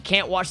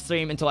watch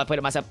stream until I played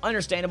it myself.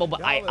 Understandable,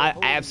 but I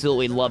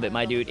absolutely love it,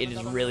 my dude. It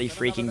is really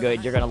freaking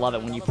good. You're gonna love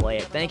it when you play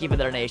it. Thank you for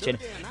the donation.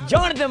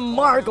 Jonathan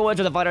Markelwitz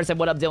with the fighter said,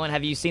 "What up, Dylan?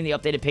 Have you seen the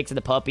updated pics of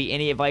the puppy?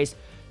 Any advice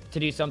to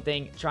do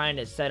something trying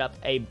to set up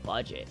a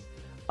budget?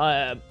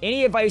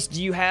 Any advice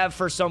do you have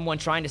for someone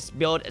trying to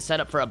build a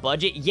setup for a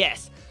budget?"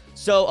 Yes.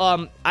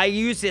 So I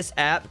use this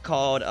app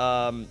called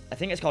I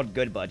think it's called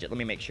Good Budget. Let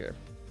me make sure.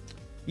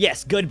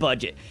 Yes, Good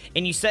Budget.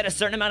 And you set a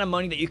certain amount of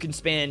money that you can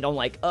spend on,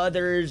 like,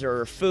 others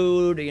or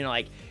food, you know,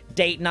 like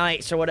date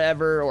nights or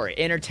whatever, or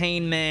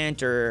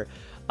entertainment or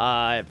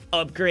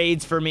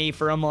upgrades for me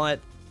for a month.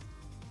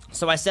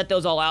 So I set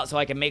those all out so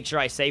I can make sure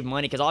I save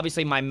money, because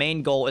obviously my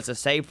main goal is to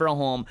save for a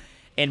home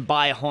and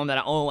buy a home that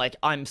I own. Like,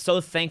 I'm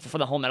so thankful for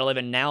the home that I live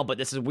in now,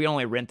 but we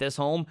only rent this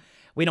home.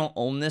 We don't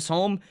own this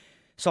home.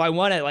 So I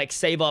want to, like,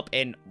 save up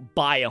and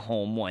buy a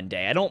home one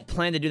day. I don't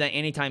plan to do that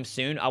anytime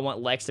soon. I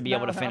want Lex to be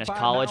able to finish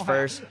college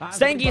first.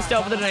 Thank you,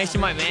 Steph, for the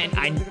donation, my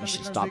man. You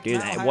should stop doing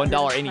that.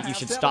 $1 any, you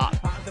should stop.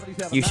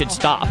 You should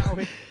stop.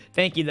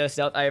 Thank you, though,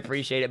 Steph. I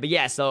appreciate it. But,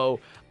 yeah, so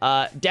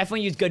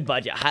definitely use Good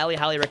Budget. Highly,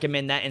 highly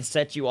recommend that, and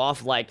set you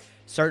off, like,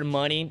 certain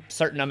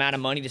amount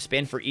of money to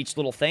spend for each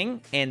little thing,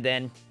 and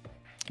then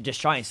just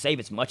try and save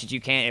as much as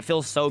you can. It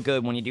feels so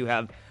good when you do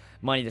have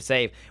money to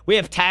save. We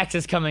have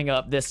taxes coming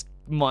up this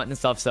month and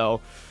stuff, so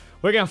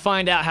we're gonna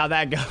find out how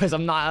that goes.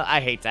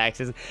 I hate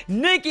taxes.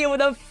 Nikki with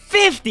a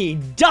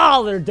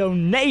 $50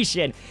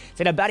 donation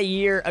said, "About a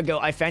year ago,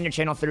 I found your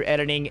channel through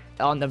editing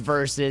on the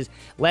verses.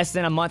 Less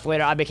than a month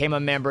later, I became a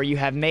member. You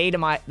have made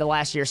the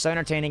last year so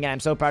entertaining, and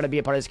I'm so proud to be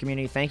a part of this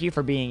community. Thank you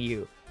for being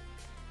you."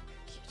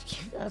 You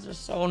guys are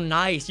so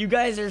nice. You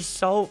guys are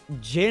so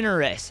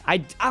generous.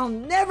 I'll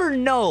never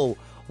know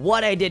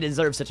what I did to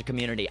deserve such a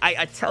community.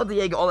 I tell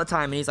Diego all the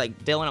time, and he's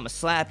like, "Dylan, I'm gonna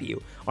slap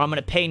you, or I'm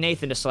gonna pay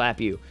Nathan to slap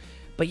you."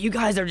 But you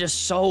guys are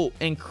just so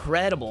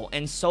incredible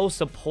and so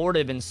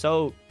supportive, and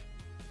so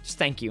just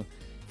thank you.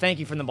 Thank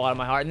you from the bottom of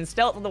my heart. And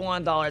Stealth with the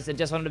 $1 said,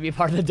 "Just wanted to be a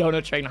part of the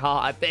donut train."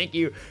 Ha! Thank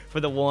you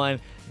for the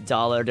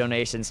 $1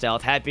 donation,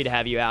 Stealth. Happy to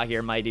have you out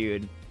here, my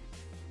dude.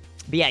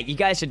 But yeah, you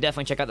guys should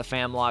definitely check out the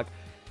fam log.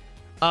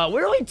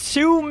 We're only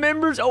 2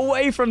 members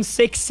away from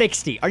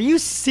 660. Are you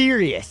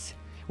serious?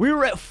 We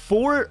were at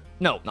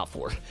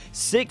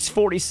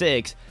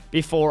 646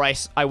 before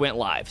I went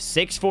live.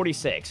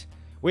 646.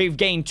 We've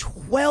gained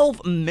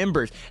 12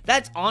 members.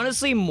 That's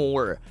honestly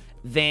more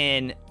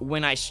than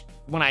when I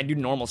do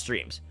normal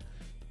streams.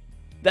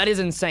 That is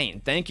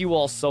insane. Thank you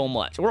all so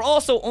much. We're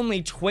also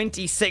only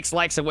 26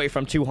 likes away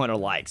from 200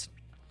 likes.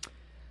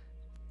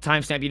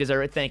 Timestamp, you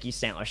deserve it. Thank you,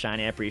 Stantler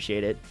Shiny. I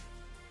appreciate it.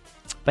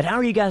 But how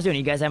are you guys doing?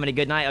 You guys having a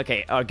good night?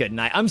 Okay, good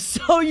night. I'm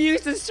so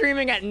used to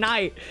streaming at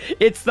night.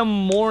 It's the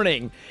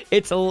morning.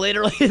 It's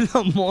literally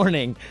the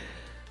morning.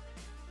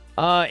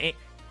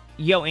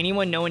 Yo,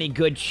 anyone know any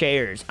good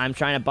chairs? I'm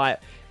trying to buy...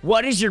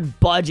 What is your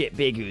budget,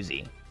 Big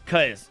Uzi?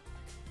 Because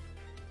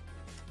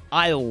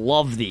I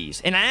love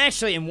these. And I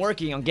actually am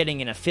working on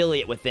getting an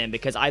affiliate with them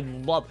because I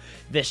love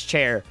this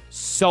chair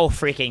so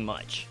freaking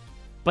much.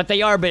 But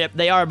they are a bit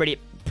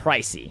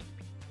pricey.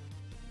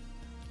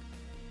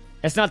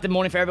 It's not the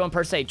morning for everyone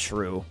per se.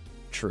 True.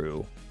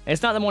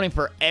 It's not the morning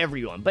for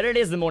everyone, but it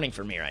is the morning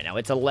for me right now.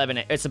 It's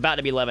about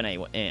to be 11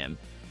 a.m.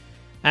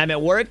 I'm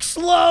at work.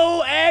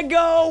 Slow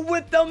Ego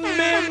with the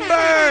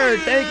member.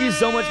 Thank you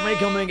so much for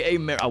becoming a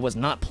member. I was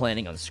not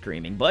planning on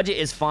screaming. Budget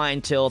is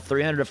fine till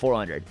 300 to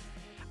 400.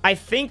 I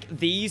think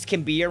these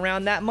can be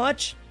around that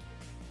much.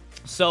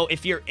 So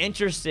if you're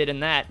interested in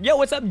that, yo,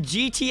 what's up,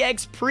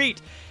 GTX Preet?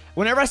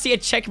 Whenever I see a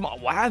check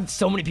mark, wow, I have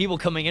so many people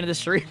coming into the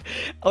stream.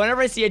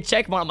 Whenever I see a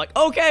check mark, I'm like,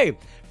 okay,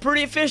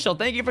 pretty official.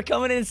 Thank you for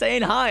coming in and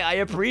saying hi. I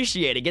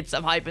appreciate it. Get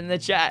some hype in the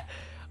chat.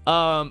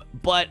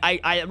 But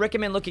I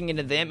recommend looking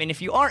into them. And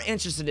if you are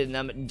interested in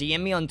them, DM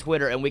me on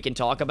Twitter and we can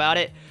talk about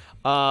it.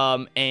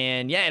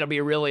 And yeah, it'll be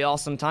a really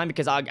awesome time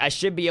because I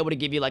should be able to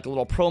give you like a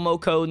little promo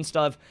code and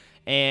stuff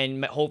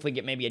and hopefully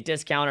get maybe a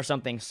discount or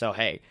something. So,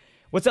 hey,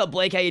 what's up,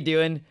 Blake? How you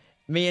doing?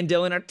 Me and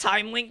Dylan are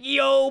time link.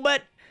 Yo,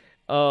 but...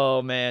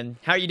 Oh, man.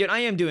 How are you doing?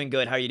 I am doing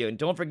good. How are you doing?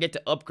 Don't forget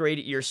to upgrade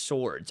your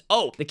swords.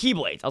 Oh, the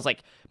Keyblades. I was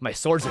like, my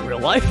swords in real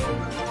life?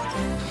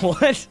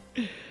 What?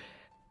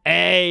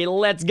 Hey,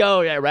 let's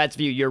go. Yeah, Rat's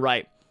View, you're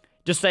right.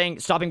 Just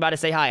stopping by to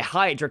say hi.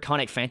 Hi,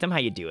 Draconic Phantom. How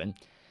you doing?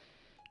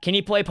 Can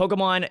you play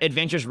Pokemon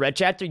Adventures Red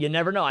Chapter? You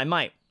never know. I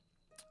might.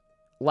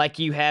 Like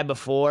you had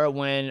before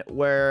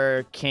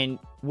where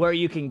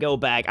you can go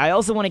back. I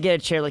also want to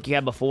get a chair like you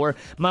had before.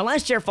 My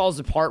last chair falls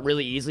apart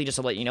really easily, just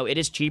to let you know. It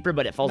is cheaper,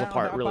 but it falls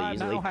apart really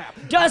easily.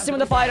 Justin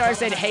with the $5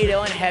 said, "Hey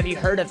Dylan, have you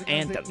heard of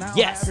Anthem?"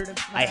 Yes,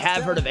 I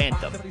have heard of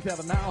Anthem.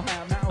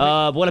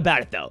 What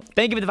about it though?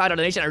 Thank you for the $5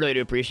 donation. I really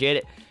do appreciate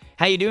it.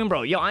 How you doing,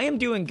 bro? Yo, I am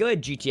doing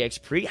good,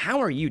 GTX Pre. How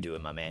are you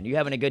doing, my man? You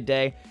having a good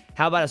day?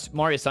 How about a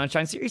Mario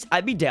Sunshine series?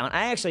 I'd be down.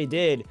 I actually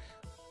did.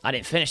 I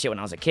didn't finish it when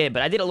I was a kid,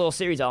 but I did a little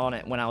series on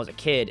it when I was a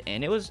kid,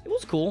 and it was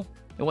cool.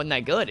 It wasn't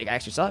that good. It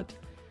actually sucked.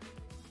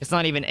 It's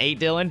not even 8,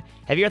 Dylan.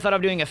 Have you ever thought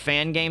of doing a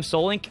fan game,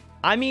 Soul Link?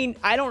 I mean,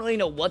 I don't really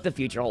know what the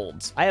future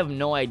holds. I have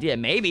no idea.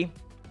 Maybe.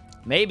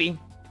 Maybe.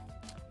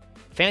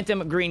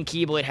 Phantom Green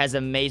Keyblade has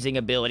amazing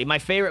ability. My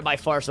favorite by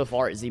far so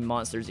far is the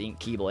Monsters Inc.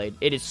 Keyblade.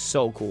 It is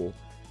so cool.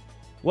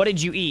 What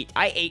did you eat?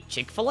 I ate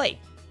Chick-fil-A.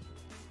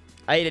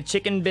 I ate a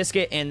chicken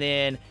biscuit and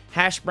then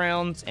hash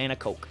browns and a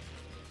Coke.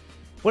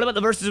 What about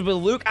the verses with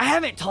Luke? I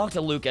haven't talked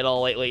to Luke at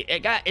all lately.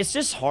 It's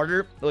just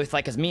harder with,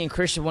 like, because me and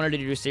Christian wanted to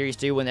do series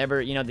 2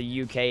 whenever, you know,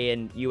 the UK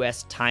and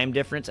US time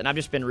difference, and I've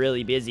just been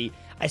really busy.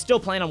 I still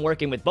plan on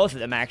working with both of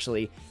them,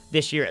 actually,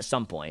 this year at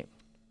some point.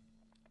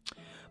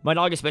 My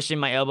dog, especially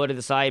my elbow to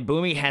the side.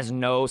 Boomy has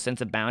no sense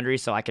of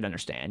boundaries, so I can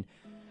understand.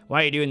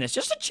 Why are you doing this?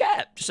 Just a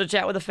chat. Just a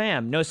chat with a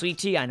fam. No sweet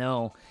tea, I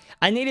know.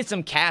 I needed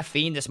some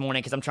caffeine this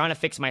morning because I'm trying to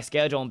fix my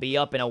schedule and be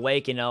up and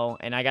awake, you know,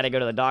 and I got to go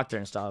to the doctor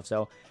and stuff,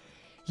 so...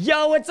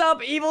 Yo, what's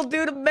up, Evil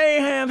Dude of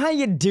Mayhem? How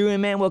you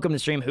doing, man? Welcome to the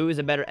stream. Who is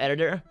a better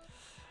editor?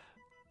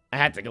 I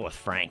have to go with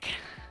Frank.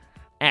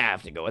 I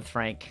have to go with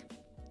Frank.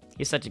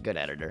 He's such a good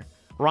editor.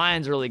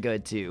 Ryan's really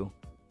good, too.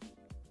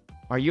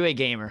 Are you a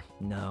gamer?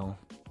 No.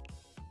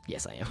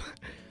 Yes, I am.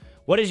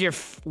 What was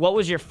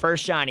your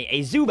first shiny?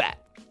 A Zubat.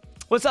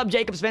 What's up,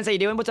 Jacob Spence? How you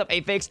doing? What's up,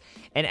 Afix?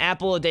 An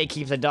apple a day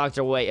keeps the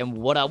doctor away. And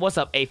what up? What's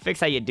up,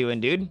 Afix? How you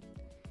doing, dude?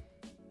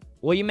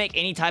 Will you make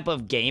any type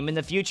of game in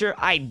the future?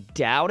 I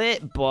doubt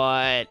it,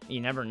 but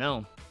you never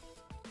know.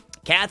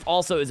 Kath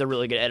also is a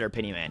really good editor,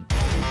 Pennyman.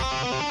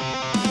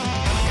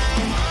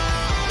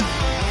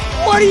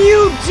 What are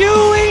you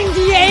doing,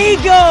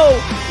 Diego?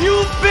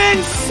 You've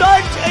been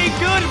such a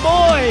good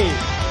boy.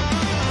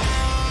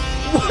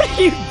 What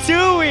are you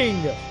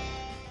doing?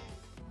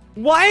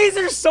 Why is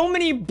there so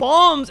many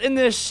bombs in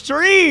this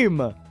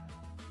stream?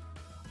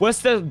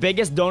 What's the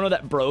biggest dono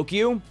that broke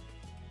you?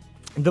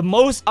 The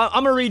most...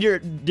 I'm gonna read your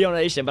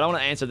donation, but I want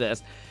to answer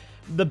this.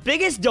 The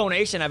biggest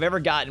donation I've ever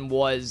gotten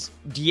was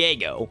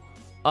Diego.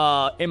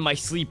 In my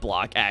sleep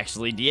block,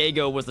 actually.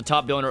 Diego was the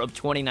top donor of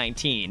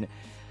 2019.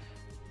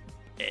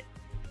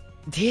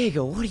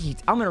 Diego, what are you...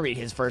 I'm gonna read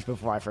his first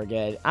before I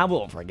forget. I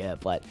won't forget,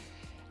 but...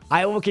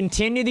 I will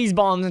continue these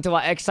bombs until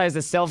I exercise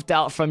the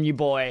self-doubt from you,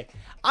 boy.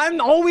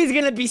 I'm always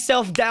gonna be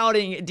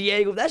self-doubting,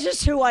 Diego. That's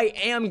just who I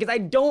am, because I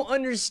don't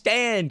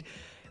understand.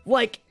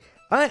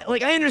 I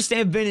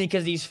understand Vinny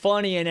because he's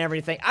funny and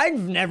everything. I've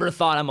never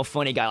thought I'm a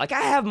funny guy. Like,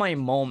 I have my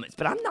moments,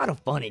 but I'm not a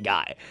funny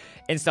guy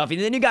and stuff. And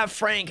then you got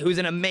Frank, who's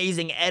an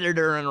amazing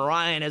editor, and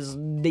Ryan is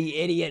the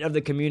idiot of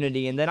the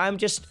community. And then I'm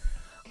just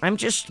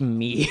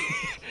me.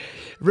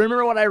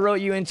 Remember what I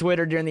wrote you in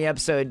Twitter during the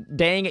episode?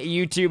 Dang it,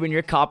 YouTube and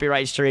your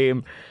copyright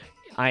stream.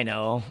 I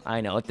know.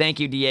 Thank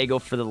you, Diego,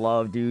 for the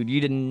love, dude. You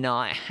did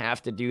not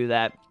have to do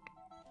that.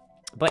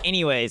 But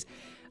anyways...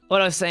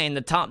 What I was saying,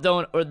 the top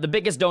donor, or the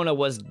biggest donor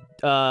was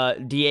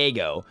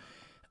Diego.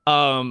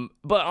 But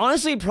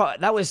honestly,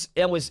 that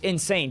was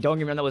insane. Don't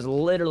get me wrong, that was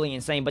literally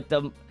insane. But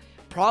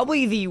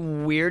probably the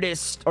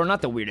weirdest, or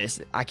not the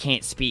weirdest, I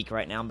can't speak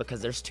right now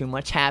because there's too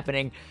much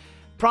happening.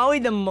 Probably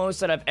the most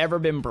that I've ever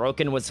been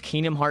broken was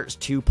Kingdom Hearts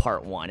 2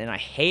 Part 1. And I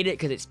hate it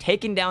because it's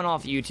taken down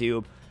off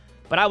YouTube.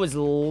 But I was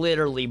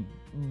literally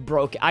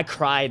broken. I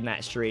cried in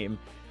that stream.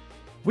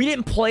 We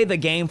didn't play the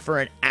game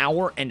for an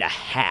hour and a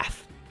half.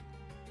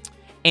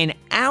 An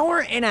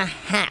hour and a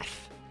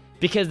half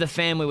because the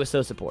family was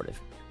so supportive.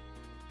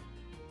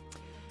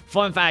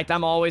 Fun fact,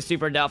 I'm always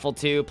super doubtful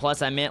too.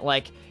 Plus, I meant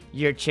like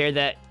your chair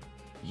that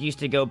used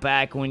to go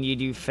back when you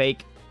do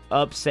fake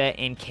upset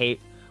and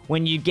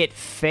when you get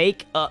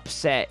fake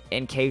upset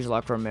in Cage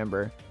Lock,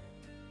 remember.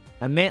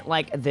 I meant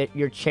like that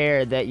your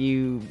chair that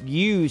you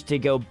used to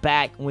go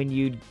back when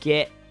you'd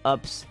get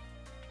ups.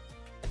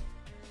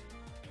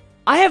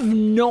 I have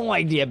no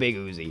idea, Big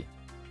Uzi.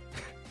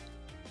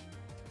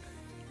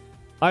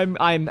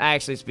 I'm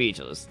actually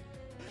speechless.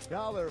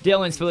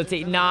 Dylan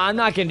Spility. Nah, I'm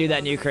not gonna do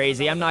that, new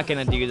crazy. I'm not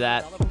gonna do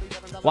that.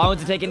 Why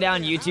was it taken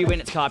down? YouTube and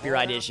its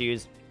copyright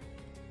issues.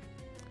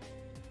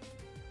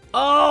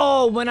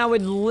 Oh, when I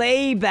would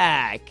lay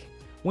back.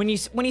 When he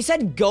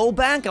said go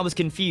back, I was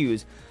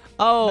confused.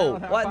 Oh,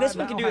 well, this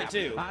one can do it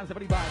too.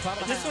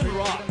 This one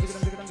rocks.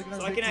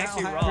 So I can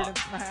actually rock.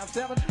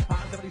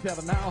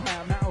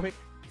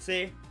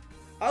 See?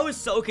 I was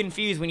so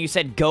confused when you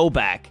said go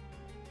back.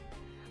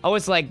 I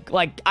was like,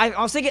 I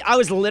was thinking, I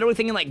was literally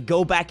thinking like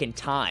go back in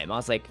time. I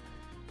was like,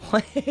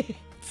 what?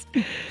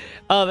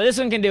 But this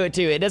one can do it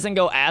too. It doesn't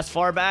go as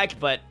far back,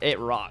 but it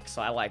rocks.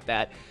 So I like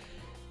that.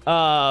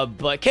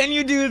 But can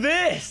you do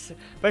this?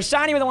 But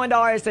Shiny with the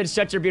 $1 said,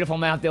 shut your beautiful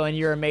mouth, Dylan.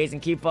 You're amazing.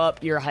 Keep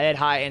up your head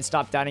high and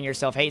stop doubting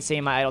yourself. Hate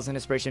seeing my idols and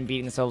inspiration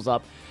beating themselves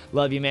up.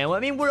 Love you, man. Well,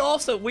 I mean,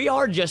 we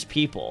are just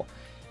people.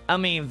 I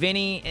mean,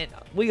 Vinny, and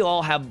we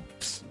all have,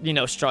 you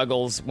know,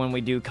 struggles when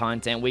we do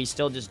content. We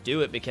still just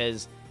do it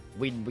because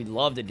we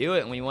love to do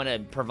it, and we want to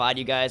provide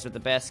you guys with the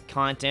best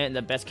content and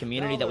the best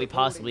community that we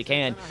possibly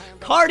can.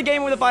 Card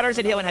Game with the $5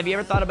 said, Dylan, have you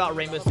ever thought about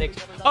Rainbow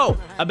Six? Oh,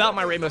 about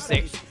my Rainbow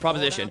Six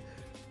proposition.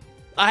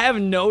 I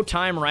have no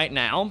time right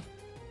now,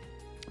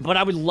 but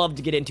I would love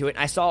to get into it.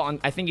 I saw on,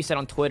 I think you said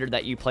on Twitter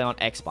that you play on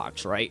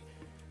Xbox, right?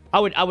 I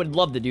would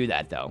love to do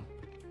that though.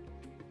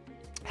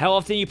 How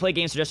often do you play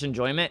games for just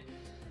enjoyment?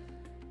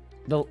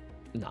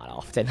 Not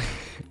often.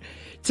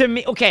 To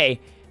me, okay,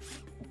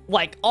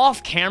 like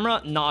off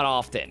camera, not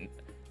often.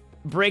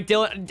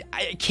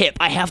 Kip,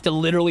 I have to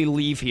literally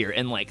leave here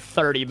in like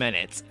 30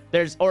 minutes.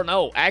 Or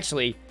no,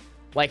 actually,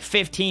 like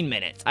 15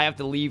 minutes. I have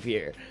to leave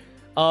here.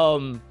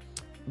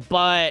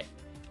 But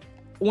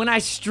when I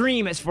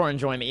stream, it's for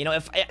enjoyment. You know,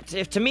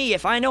 if to me,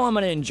 if I know I'm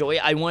gonna enjoy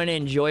it, I want to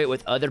enjoy it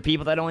with other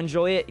people that don't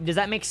enjoy it. Does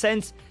that make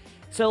sense?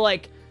 So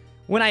like,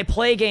 when I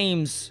play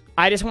games,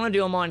 I just want to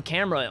do them on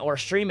camera or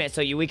stream it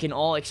so we can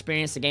all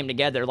experience the game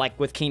together, like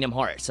with Kingdom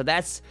Hearts. So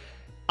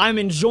I'm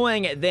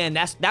enjoying it then.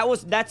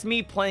 That's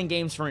me playing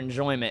games for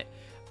enjoyment.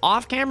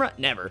 Off camera,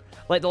 never.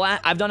 Like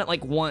I've done it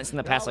like once in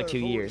the past like 2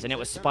 years, and it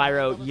was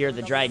Spyro Year of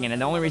the Dragon.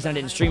 And the only reason I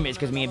didn't stream it is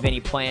because me and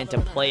Vinny plan to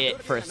play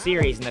it for a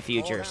series in the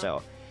future.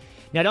 So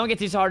now don't get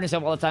too hard on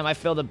yourself all the time. I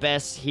feel the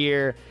best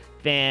here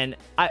than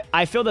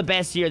I feel the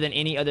best here than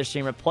any other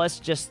streamer. Plus,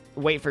 just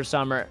wait for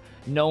summer.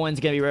 No one's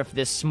gonna be ready for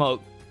this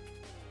smoke.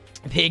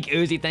 Big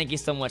Uzi, thank you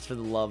so much for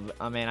the love.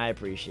 I mean, I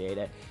appreciate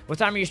it. What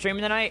time are you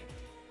streaming tonight?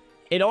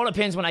 It all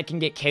depends when I can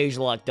get Cage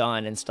Lock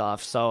done and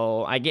stuff.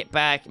 So I get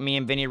back, me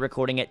and Vinny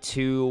recording at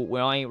 2.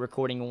 We're only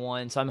recording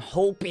 1. So I'm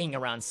hoping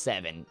around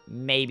 7,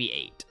 maybe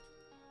 8.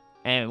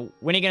 And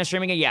when are you going to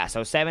stream again? Yeah,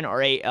 so 7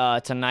 or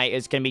 8 tonight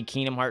is going to be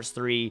Kingdom Hearts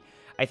 3.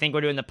 I think we're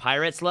doing the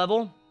Pirates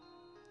level.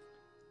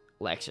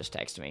 Lex just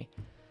texted me.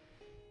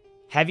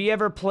 Have you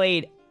ever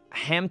played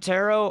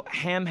Hamtaro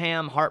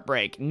Ham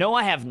Heartbreak? No,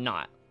 I have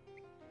not.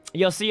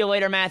 You'll see you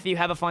later, Matthew.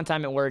 Have a fun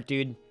time at work,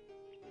 dude.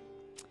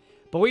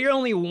 But we're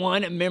only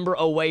 1 member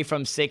away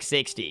from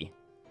 660.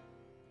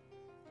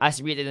 I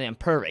should read it in.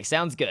 Perfect.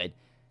 Sounds good.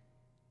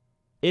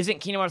 Isn't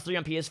Kingdom Hearts 3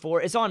 on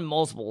PS4? It's on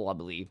multiple, I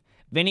believe.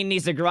 Vinny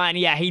needs to grind.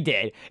 Yeah, he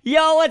did.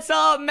 Yo, what's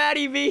up,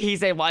 Matty V? He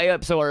said, why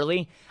up so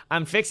early?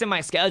 I'm fixing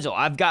my schedule.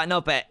 I've gotten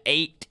up at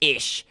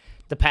 8-ish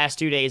the past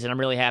 2 days, and I'm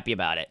really happy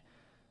about it.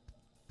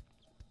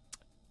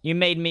 You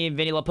made me and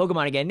Vinny love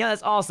Pokemon again. No,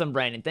 that's awesome,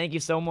 Brandon. Thank you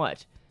so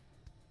much.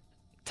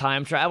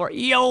 Time traveler.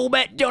 Yo,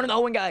 bet Jonah the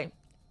Owen guy.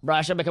 Bro,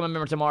 I should become a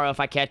member tomorrow if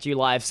I catch you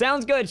live.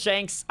 Sounds good,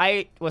 Shanks.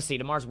 Let's see,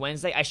 tomorrow's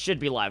Wednesday. I should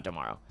be live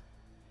tomorrow.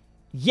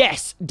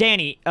 Yes,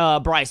 Danny,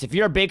 Bryce, if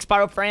you're a big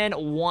Spyro fan,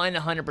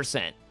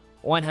 100%.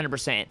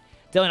 100%.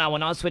 Dylan, I will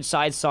not switch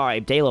sides.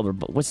 Sorry, Daylover,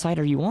 but what side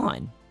are you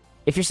on?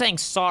 If you're saying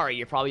sorry,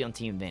 you're probably on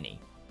Team Vinny.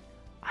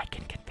 I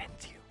can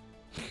convince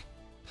you.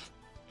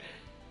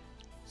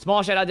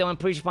 Small shout out, Dylan.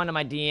 Please respond to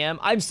my DM.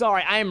 I'm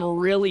sorry, I am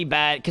really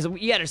bad. Because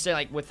you understand,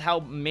 like, with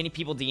how many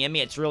people DM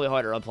me, it's really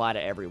hard to reply to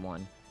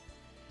everyone.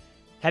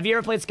 Have you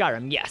ever played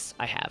Skyrim? Yes,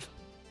 I have.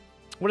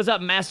 What is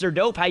up, Master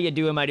Dope? How you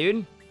doing, my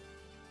dude?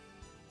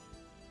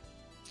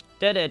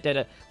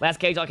 Last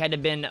Cage Talk had to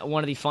have been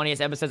one of the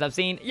funniest episodes I've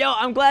seen. Yo,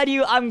 I'm glad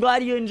you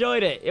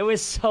enjoyed it. It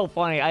was so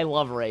funny. I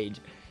love Rage.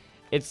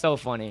 It's so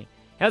funny.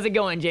 How's it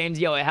going, James?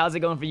 Yo, how's it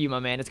going for you, my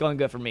man? It's going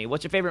good for me.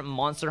 What's your favorite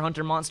Monster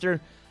Hunter monster?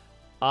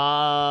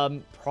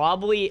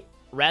 Probably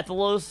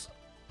Rathalos,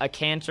 a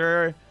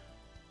Cantor,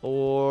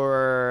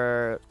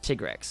 or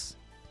Tigrex.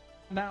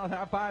 Now,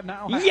 high five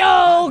now.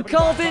 Yo,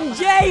 Colton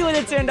J with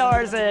a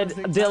 $10 said,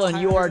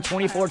 Dylan, you are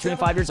 24,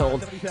 25 years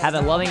old, have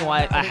a loving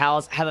wife, a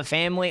house, have a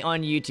family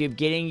on YouTube,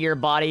 getting your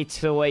body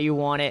to the way you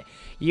want it.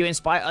 You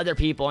inspire other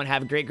people and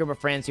have a great group of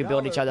friends who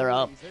build each other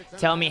up.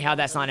 Tell me how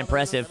that's not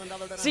impressive.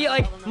 See,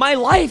 like, my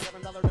life,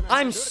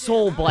 I'm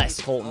so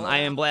blessed, Colton. I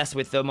am blessed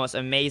with the most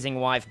amazing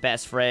wife,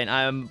 best friend.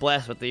 I am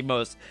blessed with the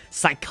most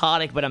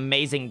psychotic but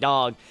amazing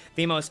dog.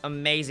 The most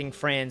amazing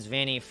friends,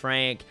 Vinny,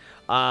 Frank,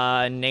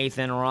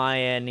 Nathan,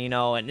 Ryan, you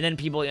know, and then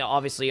people, you know,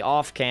 obviously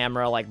off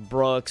camera, like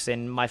Brooks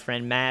and my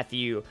friend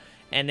Matthew.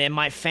 And then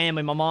my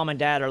family, my mom and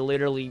dad are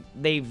literally,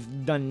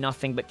 they've done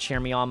nothing but cheer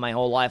me on my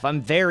whole life.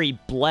 I'm very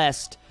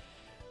blessed,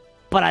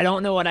 but I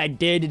don't know what I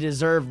did to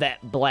deserve that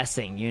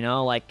blessing, you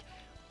know? Like,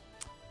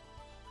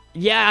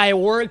 yeah, I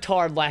worked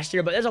hard last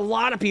year, but there's a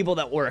lot of people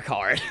that work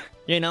hard,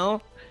 you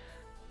know?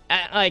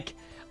 I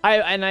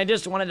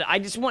just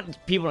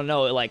want people to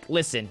know, like,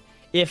 listen,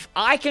 if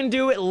I can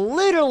do it,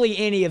 literally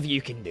any of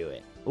you can do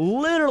it.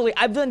 Literally,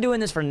 I've been doing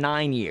this for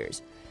 9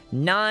 years.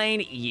 9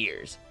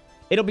 years.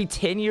 It'll be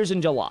 10 years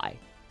in July.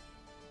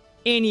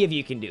 Any of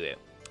you can do it.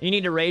 You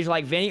need to rage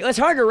like Vinny. It's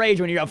hard to rage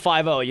when you're up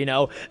 5-0, you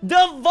know.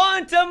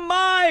 Devonta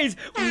Mize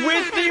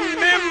with the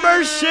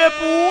membership.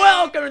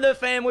 Welcome to the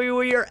family.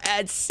 We are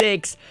at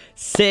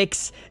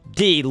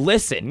 660.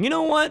 Listen, you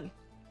know what?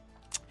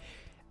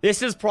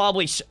 This is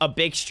probably a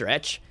big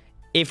stretch.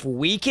 If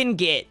we can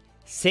get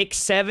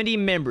 670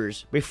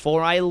 members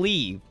before I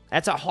leave,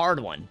 that's a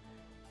hard one.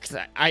 Because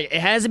it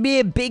has to be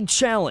a big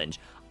challenge.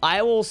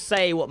 I will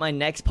say what my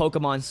next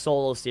Pokemon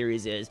solo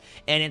series is,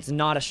 and it's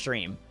not a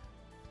stream.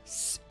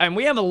 And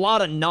we have a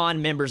lot of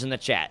non-members in the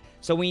chat.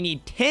 So we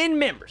need 10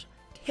 members.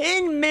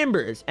 10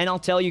 members. And I'll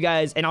tell you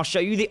guys, and I'll show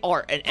you the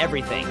art and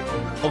everything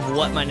of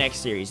what my next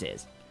series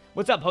is.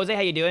 What's up, Jose?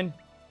 How you doing?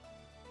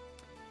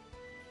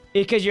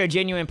 Because you're a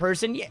genuine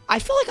person? Yeah, I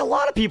feel like a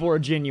lot of people are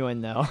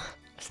genuine, though.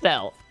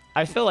 Still,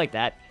 I feel like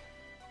that.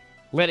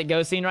 Let It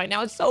Go scene right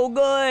now. It's so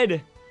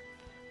good.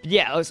 But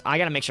yeah, I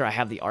gotta make sure I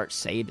have the art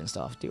saved and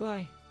stuff. Do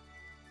I?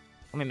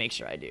 Let me make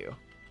sure I do.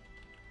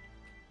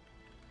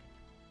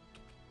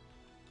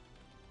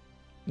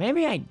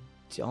 Maybe I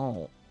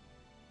don't.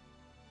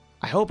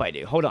 I hope I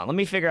do. Hold on. Let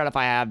me figure out if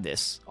I have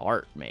this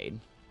art made.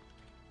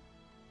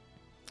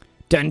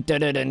 Dun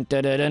dun dun dun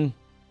dun dun dun.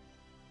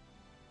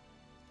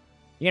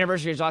 Your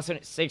anniversary is July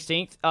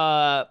 16th.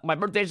 My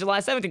birthday is July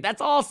 17th.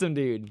 That's awesome,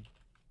 dude.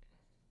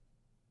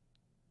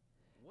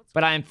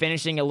 But I am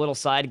finishing a little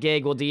side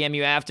gig. We'll DM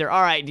you after.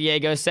 All right,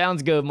 Diego.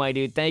 Sounds good, my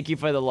dude. Thank you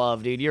for the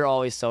love, dude. You're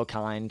always so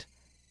kind.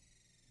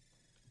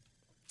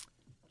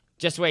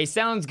 Just wait.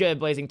 Sounds good,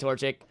 Blazing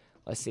Torchic.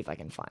 Let's see if I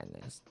can find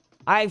this.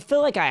 I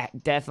feel like I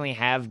definitely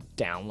have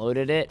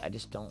downloaded it. I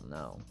just don't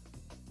know.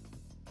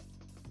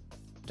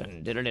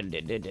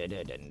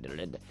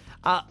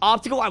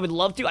 Optical, I would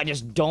love to. I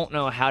just don't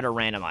know how to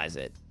randomize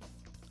it.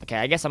 Okay,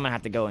 I guess I'm gonna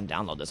have to go and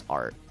download this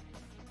art.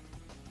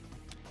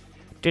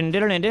 Yeah,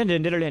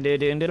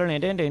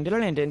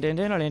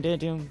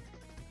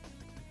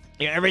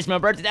 everybody's my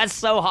birthday. That's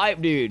so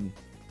hype, dude.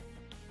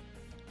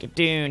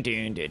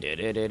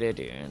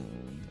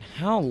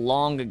 How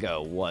long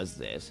ago was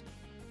this?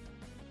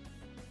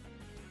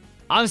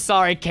 I'm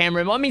sorry,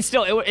 Cameron. I mean,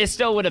 still, it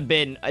still would have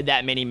been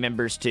that many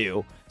members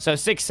too. So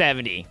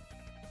 670.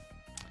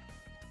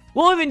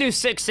 We'll even do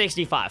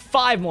 665.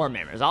 5 more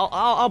members.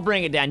 I'll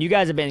bring it down. You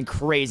guys have been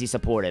crazy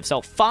supportive.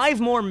 So 5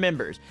 more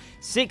members.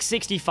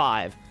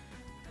 665.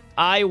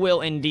 I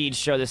will indeed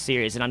show the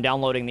series, and I'm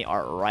downloading the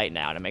art right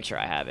now to make sure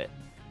I have it.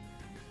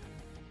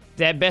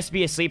 That best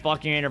be a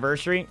sleepwalking your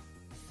anniversary.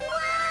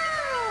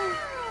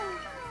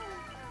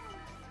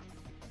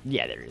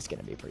 Yeah, there is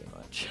gonna be pretty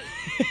much.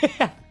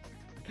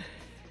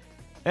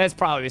 That's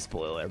probably a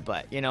spoiler,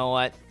 but you know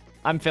what?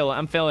 I'm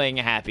feeling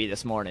happy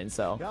this morning,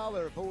 so.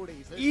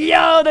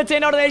 Yo, the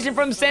 10 donation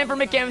from Sanford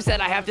McCam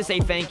said, I have to say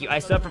thank you. I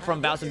suffer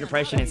from bouts of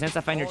depression, and since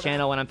I find your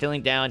channel when I'm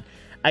feeling down,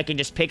 I can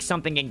just pick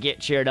something and get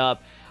cheered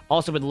up.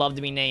 Also would love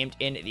to be named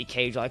in the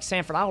cage. Like,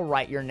 Sanford, I'll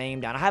write your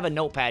name down. I have a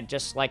notepad,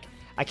 just like,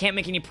 I can't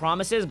make any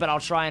promises, but I'll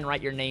try and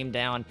write your name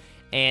down.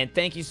 And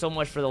thank you so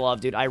much for the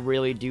love, dude. I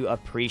really do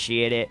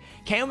appreciate it.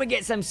 Can we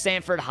get some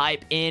Sanford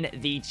hype in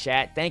the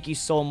chat? Thank you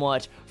so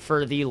much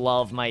for the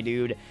love, my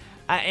dude.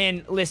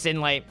 And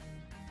listen, like,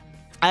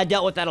 I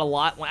dealt with that a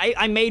lot.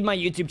 I made my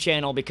YouTube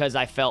channel because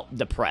I felt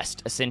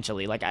depressed,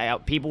 essentially. Like,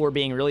 people were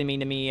being really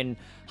mean to me in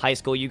high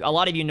school. A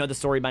lot of you know the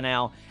story by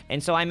now.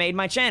 And so I made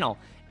my channel.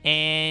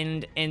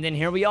 And then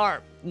here we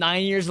are,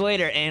 9 years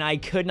later, and I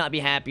could not be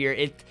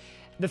happier.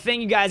 The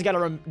thing you guys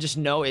gotta just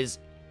know is,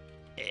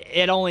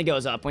 it only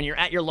goes up. When you're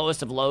at your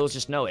lowest of lows,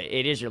 just know it.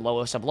 It is your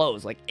lowest of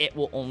lows. Like, it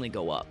will only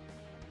go up.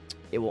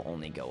 It will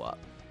only go up.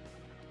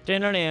 Okay,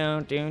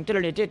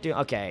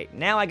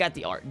 now I got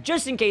the art.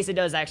 Just in case it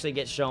does actually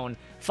get shown,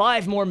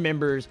 5 more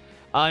members.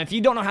 If you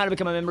don't know how to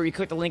become a member, you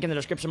click the link in the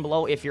description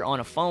below if you're on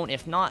a phone.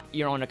 If not,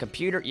 you're on a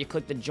computer, you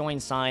click the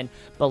join sign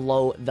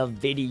below the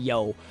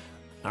video.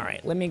 All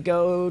right, let me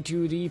go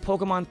to the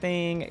Pokemon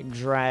thing,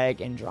 drag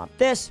and drop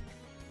this.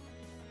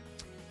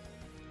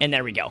 And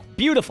there we go.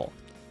 Beautiful.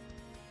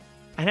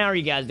 And how are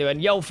you guys doing?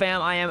 Yo, fam,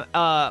 I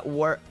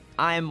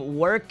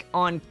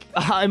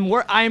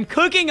am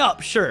cooking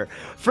up, sure.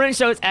 French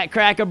toast at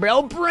Cracker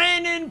Barrel.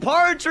 Brandon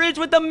Partridge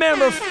with the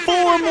member.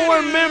 4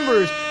 more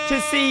members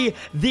to see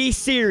the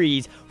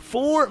series.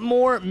 4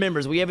 more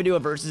members. We ever do a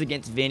versus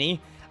against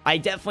Vinny? I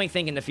definitely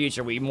think in the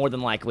future we more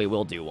than likely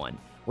will do one.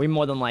 We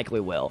more than likely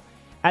will.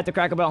 At the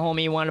Cracker Barrel,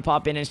 homie, wanted to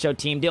pop in and show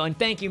Team Dylan.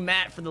 Thank you,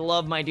 Matt, for the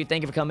love, my dude.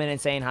 Thank you for coming in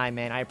and saying hi,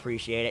 man. I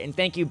appreciate it. And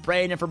thank you,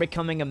 Brandon, for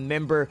becoming a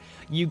member.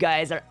 You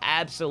guys are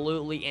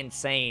absolutely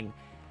insane.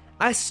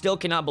 I still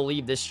cannot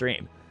believe this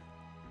stream.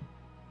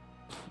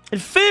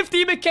 And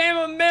 50 became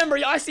a member.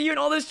 I see you in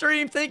all the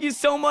stream. Thank you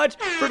so much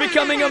for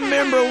becoming a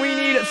member. We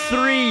need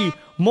 3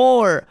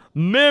 more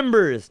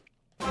members.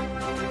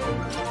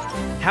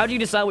 How do you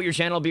decide what your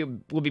channel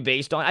will be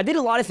based on? I did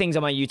a lot of things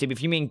on my YouTube.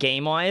 If you mean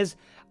game-wise,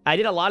 I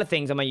did a lot of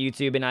things on my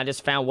YouTube, and I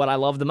just found what I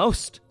love the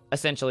most,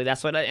 essentially.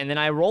 That's what and then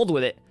I rolled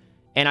with it.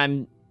 And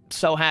I'm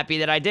so happy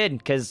that I did,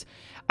 because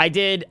I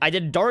did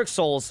Dark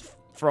Souls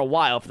for a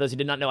while. For those who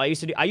did not know, I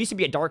used to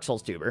be a Dark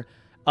Souls tuber.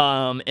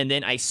 And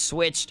then I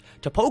switched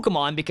to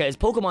Pokemon, because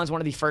Pokemon is one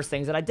of the first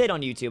things that I did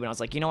on YouTube. And I was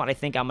like, you know what? I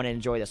think I'm going to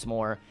enjoy this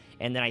more.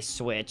 And then I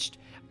switched.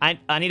 I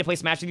need to play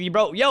Smash with you,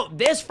 bro. Yo,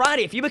 this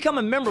Friday, if you become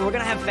a member, we're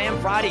going to have Fam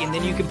Friday, and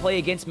then you can play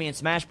against me in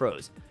Smash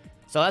Bros.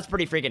 So that's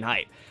pretty freaking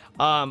hype.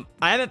 I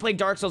haven't played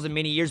Dark Souls in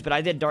many years, but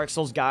I did Dark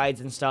Souls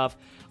guides and stuff.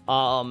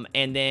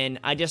 And then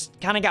I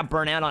just kind of got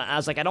burnt out on it. I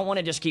was like, I don't want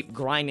to just keep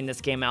grinding this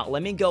game out.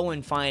 Let me go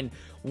and find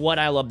what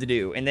I love to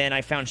do. And then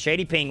I found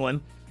Shady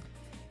Penguin.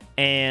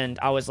 And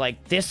I was like,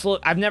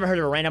 I've never heard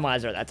of a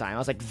randomizer at that time. I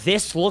was like,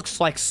 this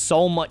looks like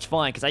so much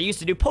fun. Because I used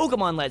to do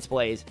Pokemon Let's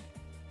Plays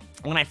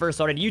when I first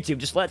started YouTube,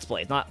 just Let's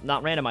Plays, not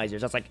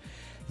randomizers. I was like,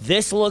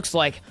 this looks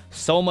like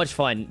so much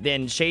fun.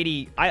 Then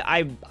Shady,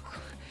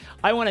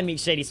 I want to meet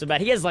Shady so bad.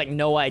 He has, like,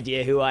 no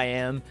idea who I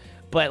am.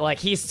 But, like,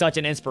 he's such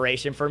an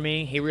inspiration for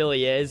me. He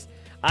really is.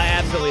 I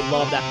absolutely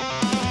love that.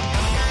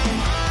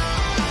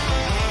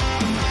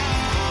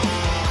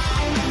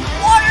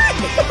 What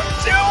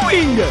are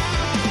you doing?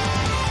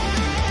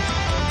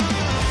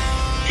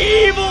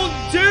 Evil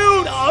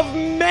dude of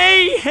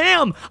May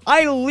ham.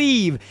 I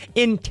leave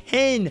in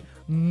 10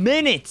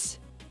 minutes.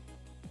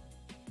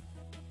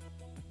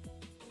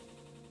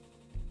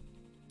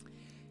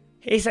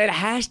 He said,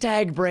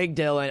 hashtag break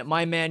Dylan.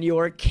 My man,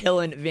 you're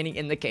killing Vinny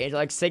in the cage.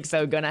 Like,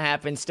 6-0 gonna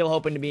happen. Still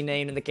hoping to be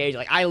named in the cage.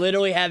 Like, I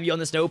literally have you on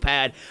this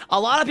notepad. A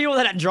lot of people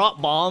that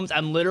drop bombs,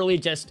 I'm literally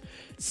just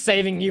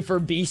saving you for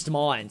beast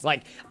mines.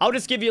 Like, I'll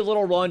just give you a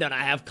little rundown.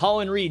 I have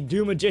Colyn Reed,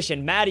 Doom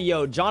Magician,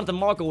 Mattio, Jonathan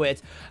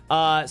Markelwitz,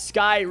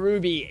 Sky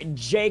Ruby,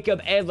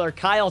 Jacob Edler,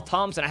 Kyle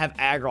Thompson. I have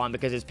Agron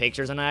because his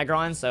picture's an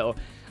Agron, so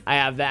I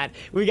have that.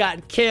 We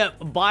got Kip,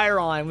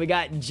 Byron, we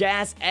got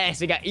Jas S,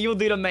 we got Evil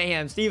Dude of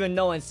Mayhem, Steven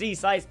Nolan, C,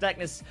 Sites,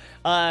 Techness,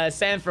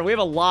 Sanford. We have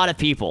a lot of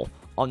people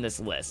on this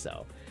list,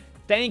 so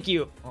thank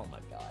you. Oh my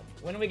god.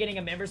 When are we getting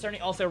a member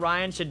starting? Also,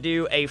 Ryan should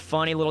do a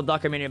funny little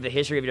documentary of the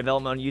history of your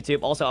development on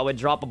YouTube. Also, I would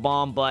drop a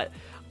bomb, but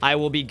I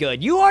will be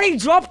good. You already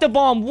dropped a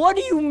bomb. What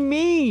do you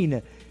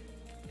mean?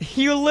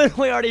 You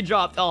literally already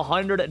dropped a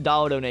 $100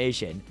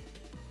 donation.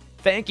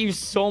 Thank you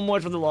so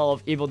much for the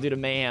love, Evil Dude of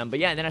Mayhem. But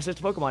yeah, and then I switched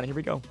to Pokemon, and here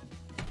we go.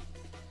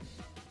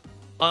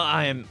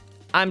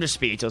 I'm just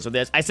speechless with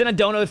this. I sent a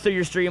dono through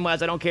your stream,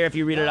 Wes. I don't care if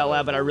you read it out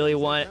loud, but I really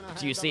want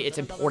to see it's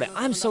important.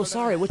 I'm so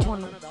sorry. Which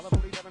one?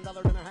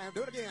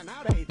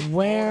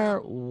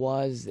 Where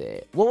was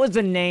it? What was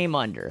the name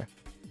under?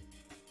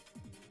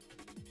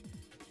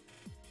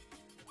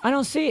 I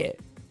don't see it.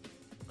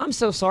 I'm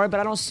so sorry,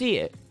 but I don't see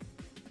it.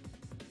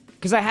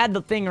 Because I had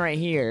the thing right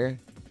here.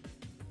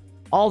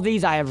 All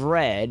these I have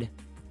read.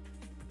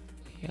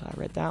 Yeah, I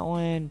read that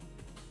one.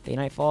 Day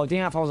Nightfall. Day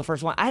Nightfall was the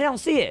first one. I don't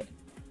see it.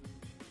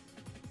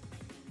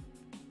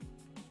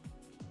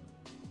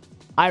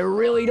 I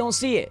really don't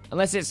see it.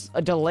 Unless it's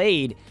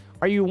delayed.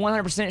 Are you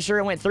 100% sure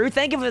it went through?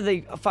 Thank you for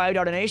the $5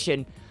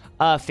 donation.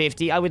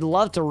 50. I would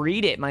love to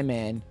read it, my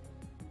man.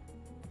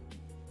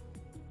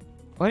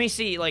 Let me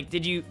see. Like,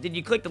 did you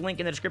click the link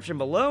in the description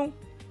below?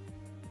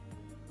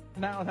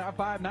 Now half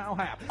 5, now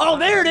half. Oh,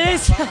 there it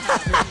is.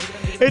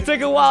 It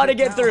took a while to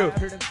get through.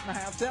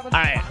 All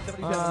right.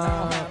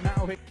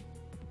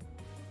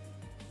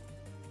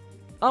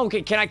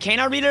 Okay, can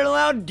I read it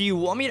aloud? Do you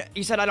want me to?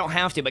 You said I don't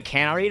have to, but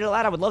can I read it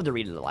aloud? I would love to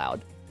read it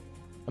aloud.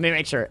 Let me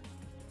make sure.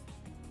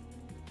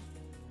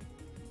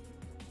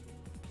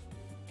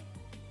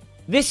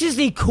 This is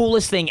the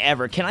coolest thing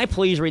ever. Can I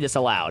please read this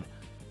aloud?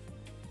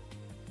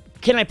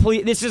 Can I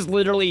please? This is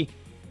literally...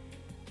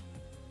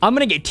 I'm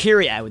gonna get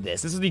teary-eyed with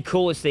this. This is the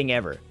coolest thing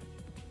ever.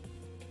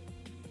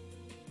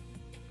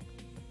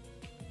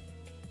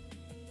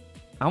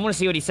 I want to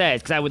see what he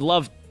says, because I would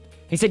love...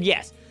 He said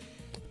yes.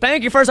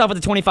 Thank you first off for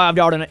the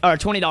 $25 or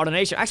 $20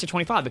 donation. Actually,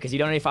 25 because you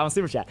donated 5 on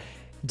Super Chat.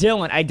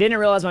 Dylan, I didn't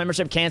realize my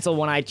membership canceled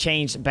when I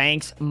changed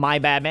banks. My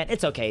bad, man.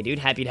 It's okay, dude.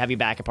 Happy to have you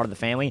back, a part of the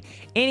family.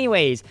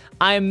 Anyways,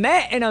 I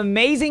met an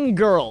amazing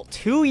girl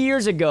 2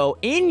 years ago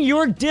in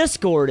your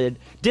Discord.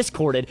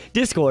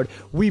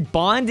 We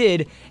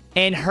bonded,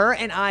 and her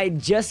and I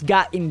just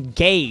got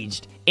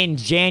engaged in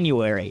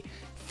January.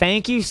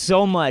 Thank you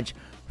so much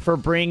for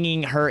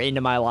bringing her into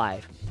my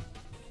life.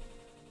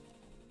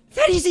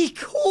 That is the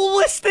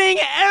coolest thing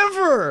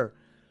ever!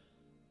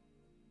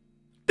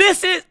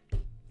 This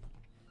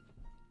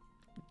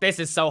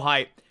is so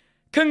hype.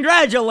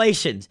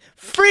 Congratulations.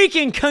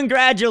 Freaking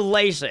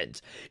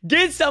congratulations.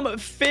 Get some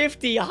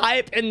 50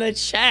 hype in the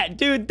chat.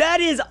 Dude,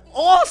 that is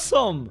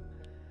awesome.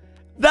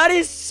 That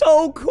is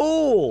so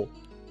cool.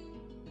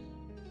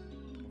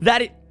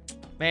 That is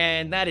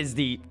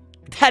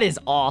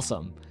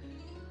awesome.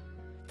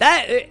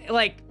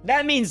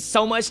 That means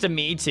so much to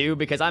me too,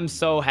 because I'm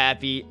so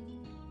happy.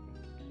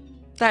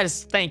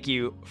 Thank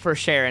you for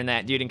sharing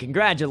that, dude, and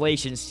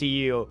congratulations to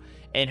you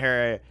and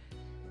her.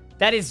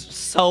 That is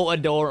so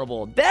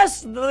adorable.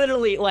 That's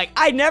literally, like,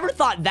 I never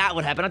thought that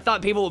would happen. I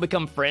thought people would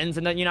become friends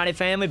in the United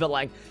family, but,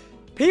 like,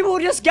 people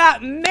just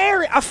got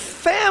married. A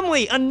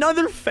family,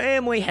 another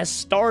family has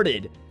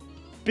started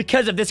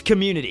because of this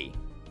community.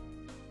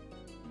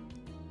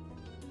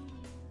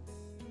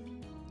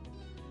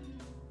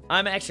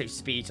 I'm actually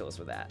speechless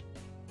with that.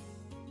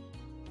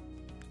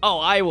 Oh,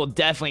 I will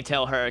definitely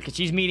tell her, because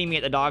she's meeting me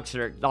at the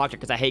doctor,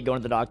 because I hate going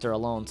to the doctor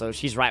alone, so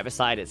she's right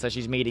beside it, so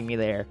she's meeting me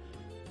there.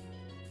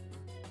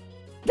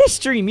 This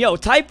stream, yo,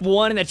 type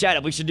 1 in the chat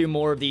if we should do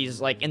more of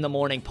these, like, in the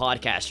morning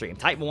podcast stream.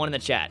 Type 1 in the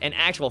chat. An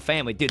actual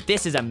family. Dude,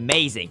 this is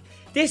amazing.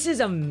 This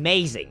is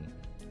amazing.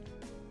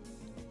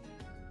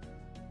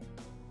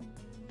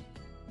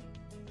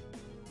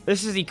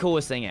 This is the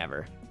coolest thing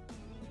ever.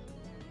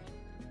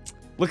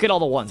 Look at all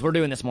the ones. We're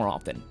doing this more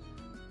often.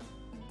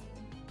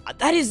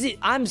 That is it.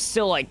 I'm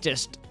still, like,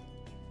 just...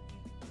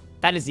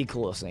 That is the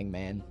coolest thing,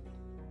 man.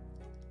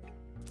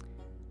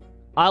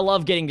 I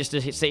love getting just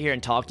to sit here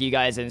and talk to you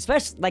guys, and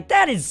especially, like,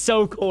 that is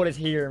so cool to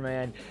hear,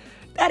 man.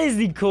 That is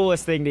the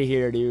coolest thing to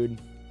hear, dude.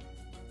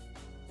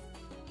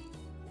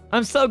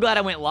 I'm so glad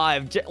I went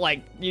live.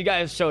 Like, you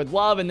guys showed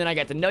love, and then I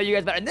got to know you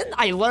guys better, and then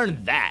I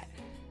learned that.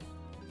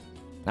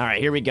 All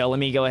right, here we go. Let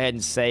me go ahead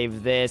and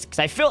save this, because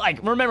I feel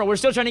like, remember, we're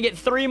still trying to get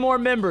 3 more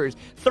members.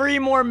 3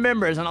 more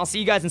members, and I'll see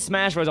you guys in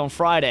Smash Bros. On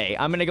Friday.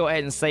 I'm going to go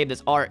ahead and save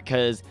this art,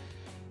 because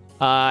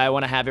I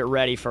want to have it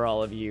ready for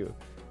all of you.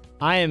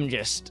 I'm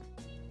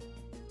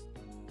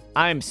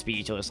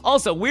speechless.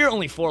 Also, we're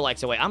only 4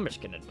 likes away. I'm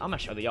gonna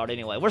show the art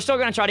anyway. We're still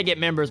gonna try to get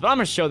members, but I'm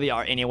gonna show the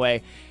art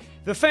anyway.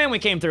 The family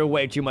came through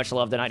way too much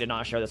love tonight. I did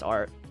not show this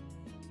art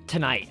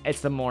tonight.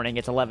 It's the morning.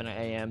 It's 11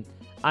 a.m.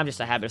 I'm just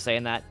a habit of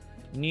saying that.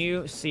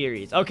 New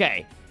series.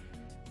 Okay.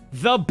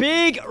 The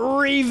big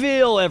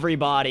reveal,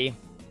 everybody.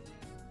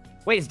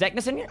 Wait, is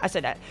Deckness in here? I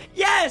said that.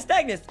 Yes,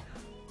 Deckness.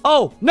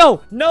 Oh,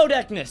 no. No,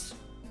 Deckness.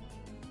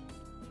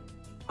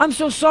 I'm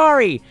so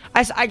sorry.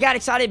 I got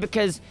excited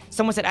because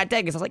someone said at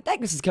Deckness. I was like,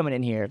 Deckness is coming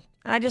in here.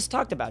 And I just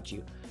talked about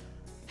you.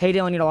 Hey,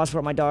 Dylan, you lost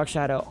for my dog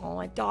Shadow. Oh,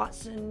 my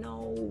Dotson,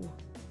 no.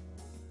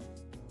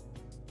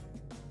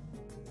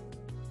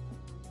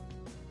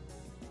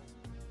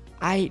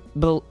 I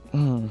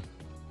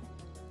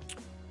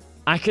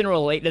can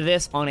relate to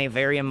this on a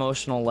very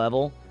emotional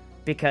level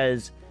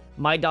because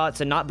my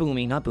Dotson, not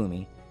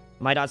Boomy,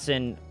 my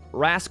Dotson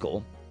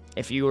Rascal,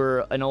 if you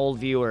were an old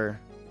viewer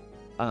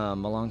a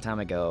long time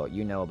ago,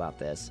 you know about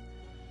this.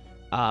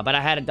 But I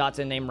had a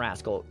Dotson named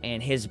Rascal,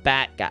 and his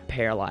bat got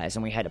paralyzed,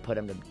 and we had to put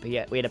him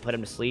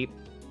to sleep.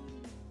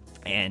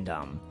 And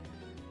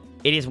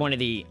it is one of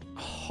the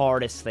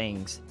hardest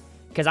things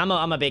because I'm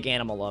a big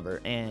animal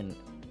lover, and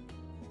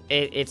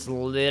it's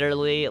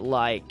literally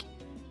like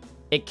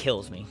it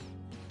kills me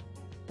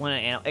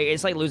when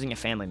it's like losing a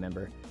family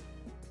member.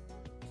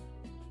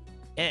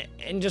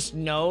 And just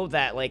know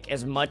that, like,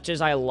 as much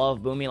as I love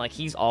Boomy, like,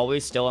 he's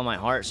always still in my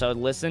heart. So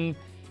listen,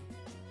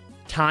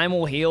 time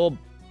will heal,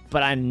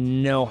 but I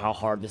know how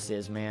hard this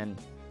is, man.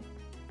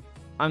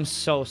 I'm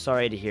so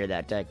sorry to hear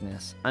that,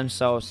 Deckness. I'm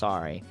so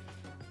sorry.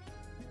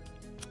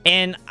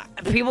 And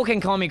people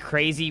can call me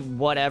crazy,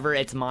 whatever.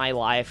 It's my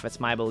life. It's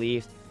my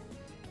beliefs.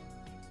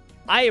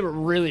 I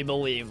really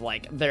believe,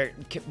 like,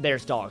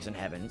 there's dogs in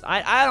heaven.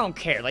 I don't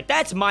care. Like,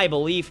 that's my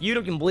belief.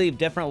 You can believe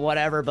different,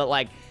 whatever, but,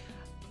 like,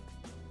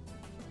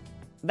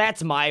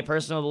 that's my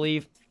personal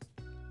belief.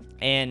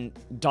 And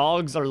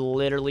dogs are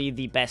literally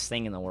the best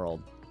thing in the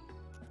world.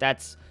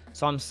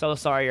 So I'm so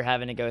sorry you're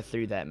having to go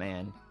through that,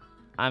 man.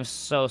 I'm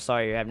so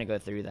sorry you're having to go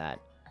through that.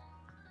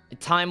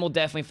 Time will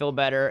definitely feel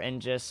better,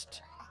 and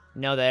just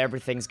know that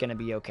everything's going to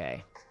be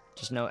okay.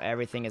 Just know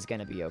everything is going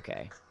to be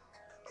okay.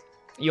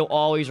 You'll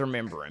always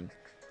remember him.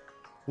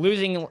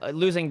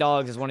 Losing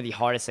dogs is one of the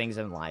hardest things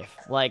in life.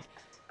 Like,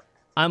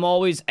 I'm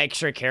always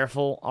extra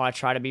careful, or I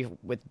try to be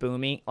with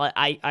Boomy. Like,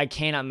 I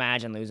can't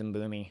imagine losing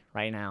Boomy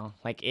right now.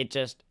 Like, it's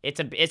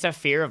a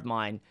fear of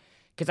mine.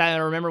 Because I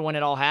remember when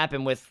it all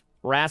happened with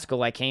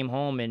Rascal, I came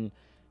home and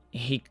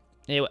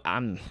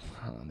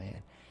oh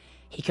man.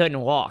 He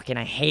couldn't walk, and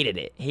I hated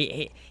it.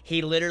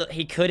 He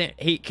literally couldn't.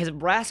 Because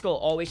Rascal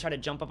always tried to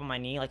jump up on my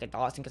knee like a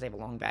Dawson because I have a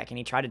long back, and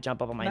he tried to jump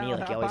up on my knee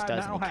like he always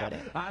does, and he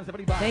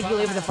couldn't. Thank you,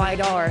 Lee, for the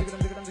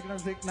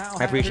 $5.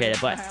 I appreciate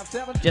it, but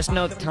just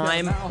know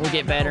time will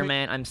get better,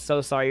 man. I'm so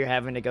sorry you're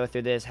having to go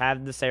through this.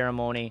 Have the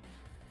ceremony,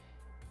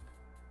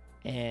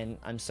 and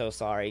I'm so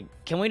sorry.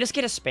 Can we just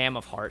get a spam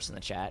of hearts in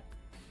the chat?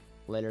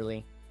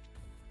 Literally.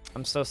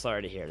 I'm so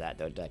sorry to hear that,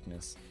 though,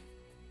 Deckness.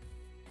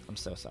 I'm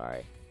so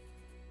sorry.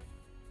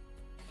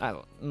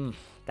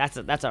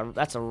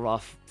 That's a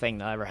rough thing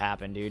that ever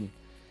happened, dude.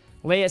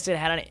 Leia said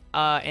had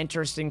an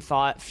interesting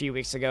thought a few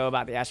weeks ago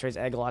about the Asteroids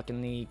egg lock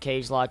and the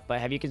cage lock, but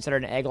have you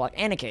considered an egg lock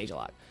and a cage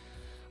lock?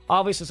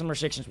 Obviously, some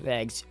restrictions with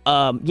eggs.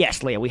 Yes,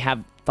 Leia, we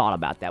have thought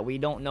about that. We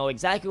don't know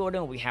exactly what we're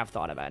doing. We have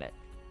thought about it,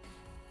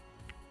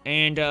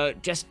 and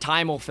just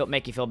time will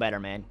make you feel better,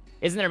 man.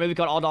 Isn't there a movie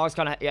called All Dogs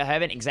Come to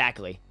Heaven?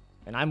 Exactly,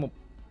 and I'm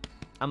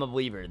a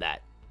believer of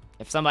that.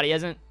 If somebody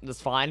isn't,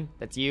 that's fine.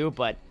 That's you,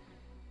 but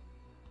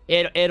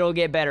it'll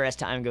get better as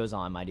time goes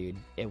on, my dude.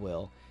 It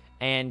will.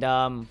 And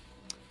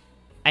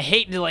I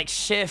hate to, like,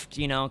 shift,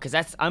 you know, because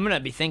I'm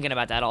gonna be thinking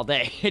about that all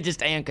day. I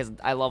just am, because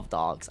I love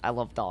dogs. I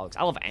love dogs.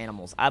 I love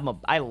animals.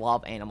 I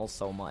love animals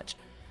so much.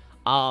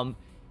 I'm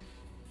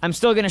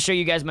still gonna show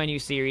you guys my new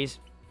series,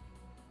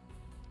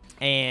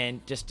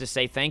 and just to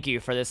say thank you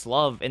for this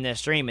love in this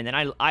stream. And then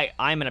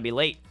I'm gonna be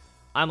late.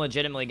 I was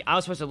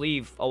supposed to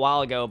leave a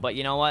while ago, but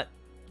you know what?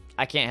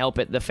 I can't help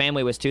it. The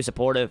family was too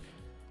supportive.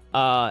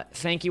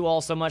 Thank you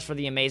all so much for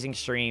the amazing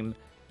stream.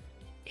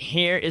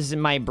 Here is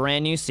my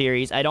brand new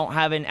series. I don't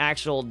have an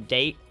actual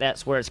date.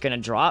 That's where it's going to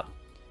drop.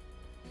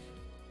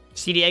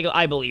 C. Diego,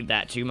 I believe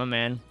that too, my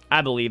man.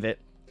 I believe it.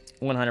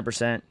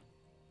 100%.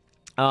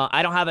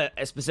 I don't have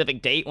a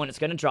specific date when it's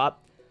going to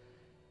drop.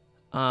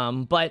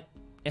 But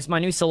it's my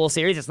new solo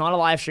series. It's not a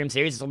live stream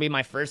series. This will be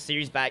my first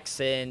series back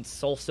since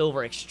Soul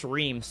Silver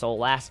Extreme. So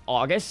last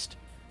August.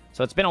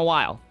 So it's been a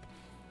while.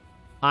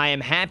 I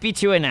am happy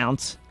to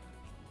announce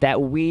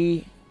that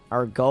we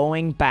are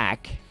going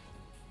back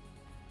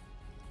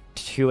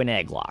to an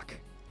egg lock.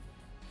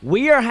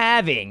 We are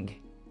having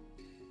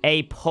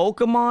a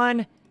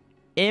Pokemon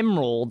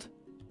Emerald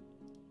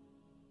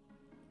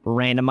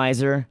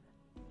randomizer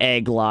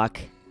egg lock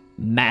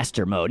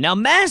master mode. Now,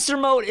 master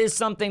mode is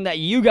something that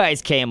you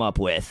guys came up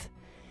with,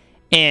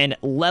 and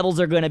levels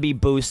are going to be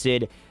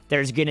boosted.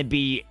 There's going to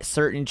be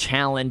certain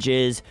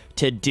challenges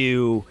to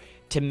do,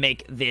 to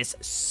make this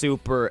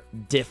super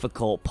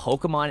difficult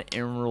Pokemon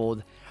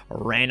Emerald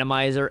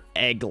Randomizer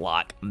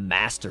Egglock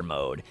Master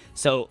Mode.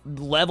 So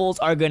levels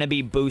are going to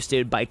be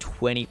boosted by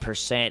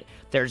 20%.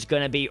 There's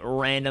going to be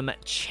random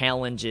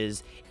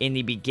challenges in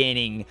the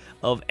beginning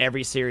of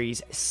every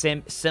series,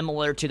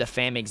 similar to the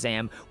FAM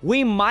exam.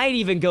 We might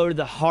even go to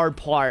the hard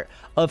part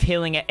of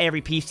healing at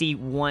every PC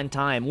one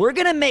time. We're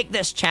going to make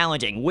this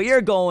challenging. We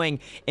are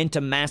going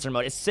into Master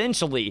Mode.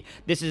 Essentially,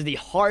 this is the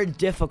hard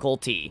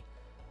difficulty.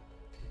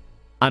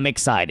 I'm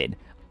excited.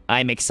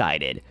 I'm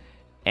excited.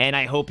 And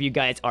I hope you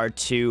guys are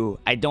too.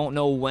 I don't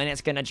know when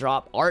it's going to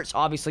drop. Art's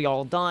obviously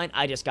all done.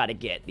 I just got to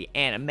get the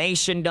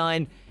animation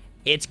done.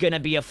 It's going to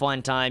be a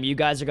fun time. You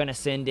guys are going to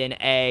send in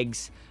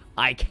eggs.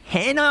 I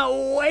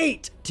cannot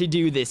wait to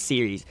do this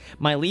series.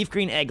 My Leaf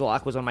Green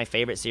Egglock was one of my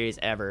favorite series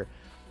ever.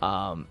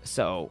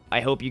 So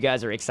I hope you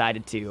guys are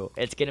excited too.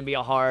 It's going to be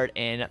a hard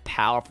and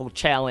powerful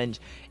challenge.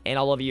 And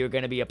all of you are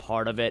going to be a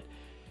part of it.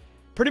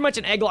 Pretty much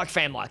an Egglock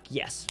Famlock.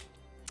 Yes.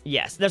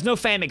 Yes. There's no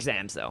FAM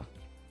exams though.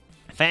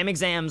 FAM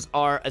exams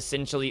are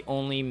essentially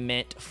only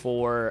meant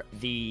for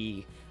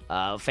the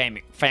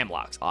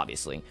Famlocks,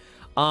 obviously.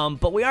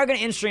 But we are going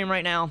to end stream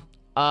right now.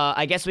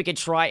 I guess we could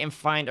try and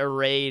find a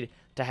raid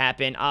to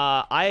happen.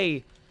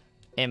 I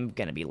am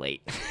going to be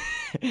late.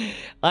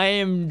 I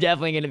am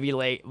definitely going to be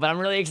late. But I'm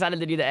really excited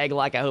to do the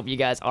Egglock. I hope you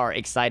guys are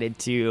excited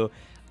too.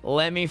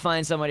 Let me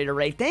find somebody to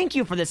raid. Thank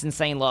you for this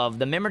insane love.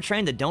 The member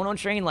train, the donut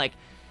train. Like,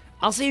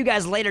 I'll see you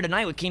guys later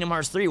tonight with Kingdom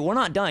Hearts 3. We're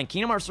not done.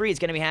 Kingdom Hearts 3 is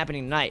going to be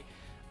happening tonight.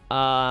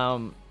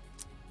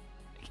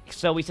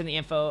 So we send the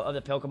info of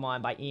the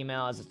Pokemon by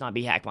email as it's not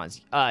be hacked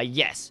ones.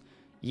 Yes.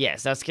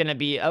 Yes, that's gonna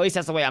be, at least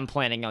that's the way I'm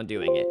planning on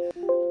doing it.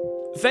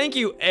 Thank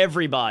you,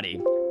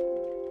 everybody,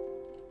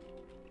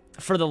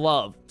 for the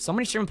love.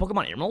 Somebody streaming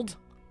Pokemon Emerald?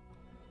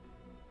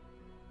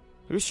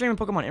 Who's streaming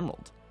Pokemon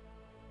Emerald?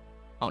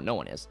 Oh, no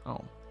one is.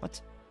 Oh,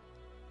 what?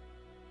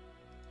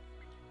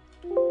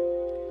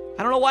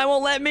 I don't know why it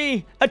won't let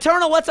me.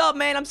 Eternal, what's up,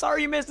 man? I'm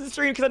sorry you missed the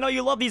stream because I know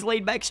you love these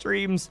laid-back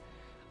streams.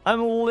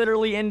 I'm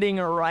literally ending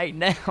right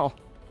now.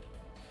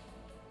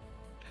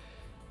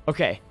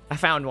 Okay, I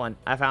found one.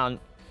 I found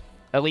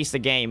at least a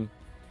game.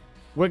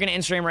 We're going to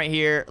end stream right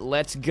here.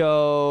 Let's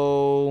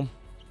go.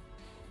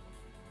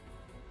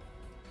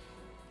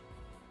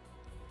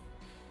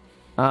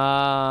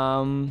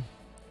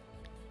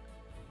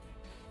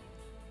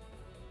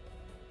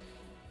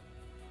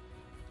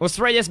 Let's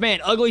spray this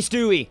man, Ugly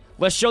Stewie.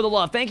 Let's show the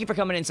love. Thank you for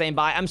coming in and saying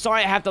bye. I'm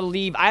sorry I have to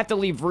leave. I have to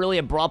leave really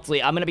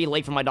abruptly. I'm going to be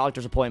late for my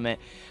doctor's appointment.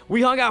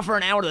 We hung out for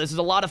an hour. This is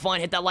a lot of fun.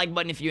 Hit that like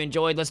button if you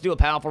enjoyed. Let's do a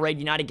powerful raid,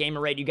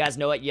 UnitedGamer raid. You guys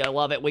know it. You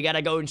love it. We got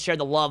to go and share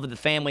the love of the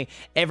family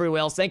everywhere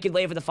else. Thank you,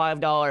 Lay, for the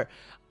 $5.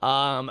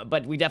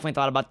 But we definitely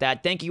thought about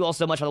that. Thank you all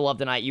so much for the love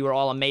tonight. You were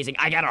all amazing.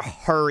 I got to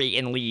hurry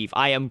and leave.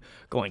 I am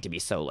going to be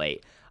so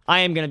late.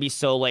 I am going to be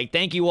so late.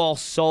 Thank you all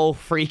so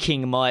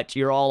freaking much.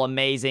 You're all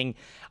amazing.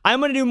 I'm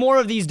going to do more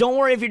of these. Don't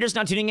worry if you're just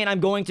not tuning in. I'm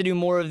going to do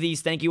more of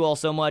these. Thank you all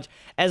so much.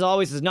 As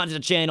always, it's not just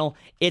a channel.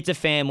 It's a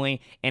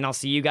family. And I'll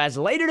see you guys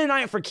later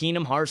tonight for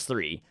Kingdom Hearts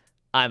 3.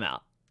 I'm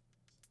out.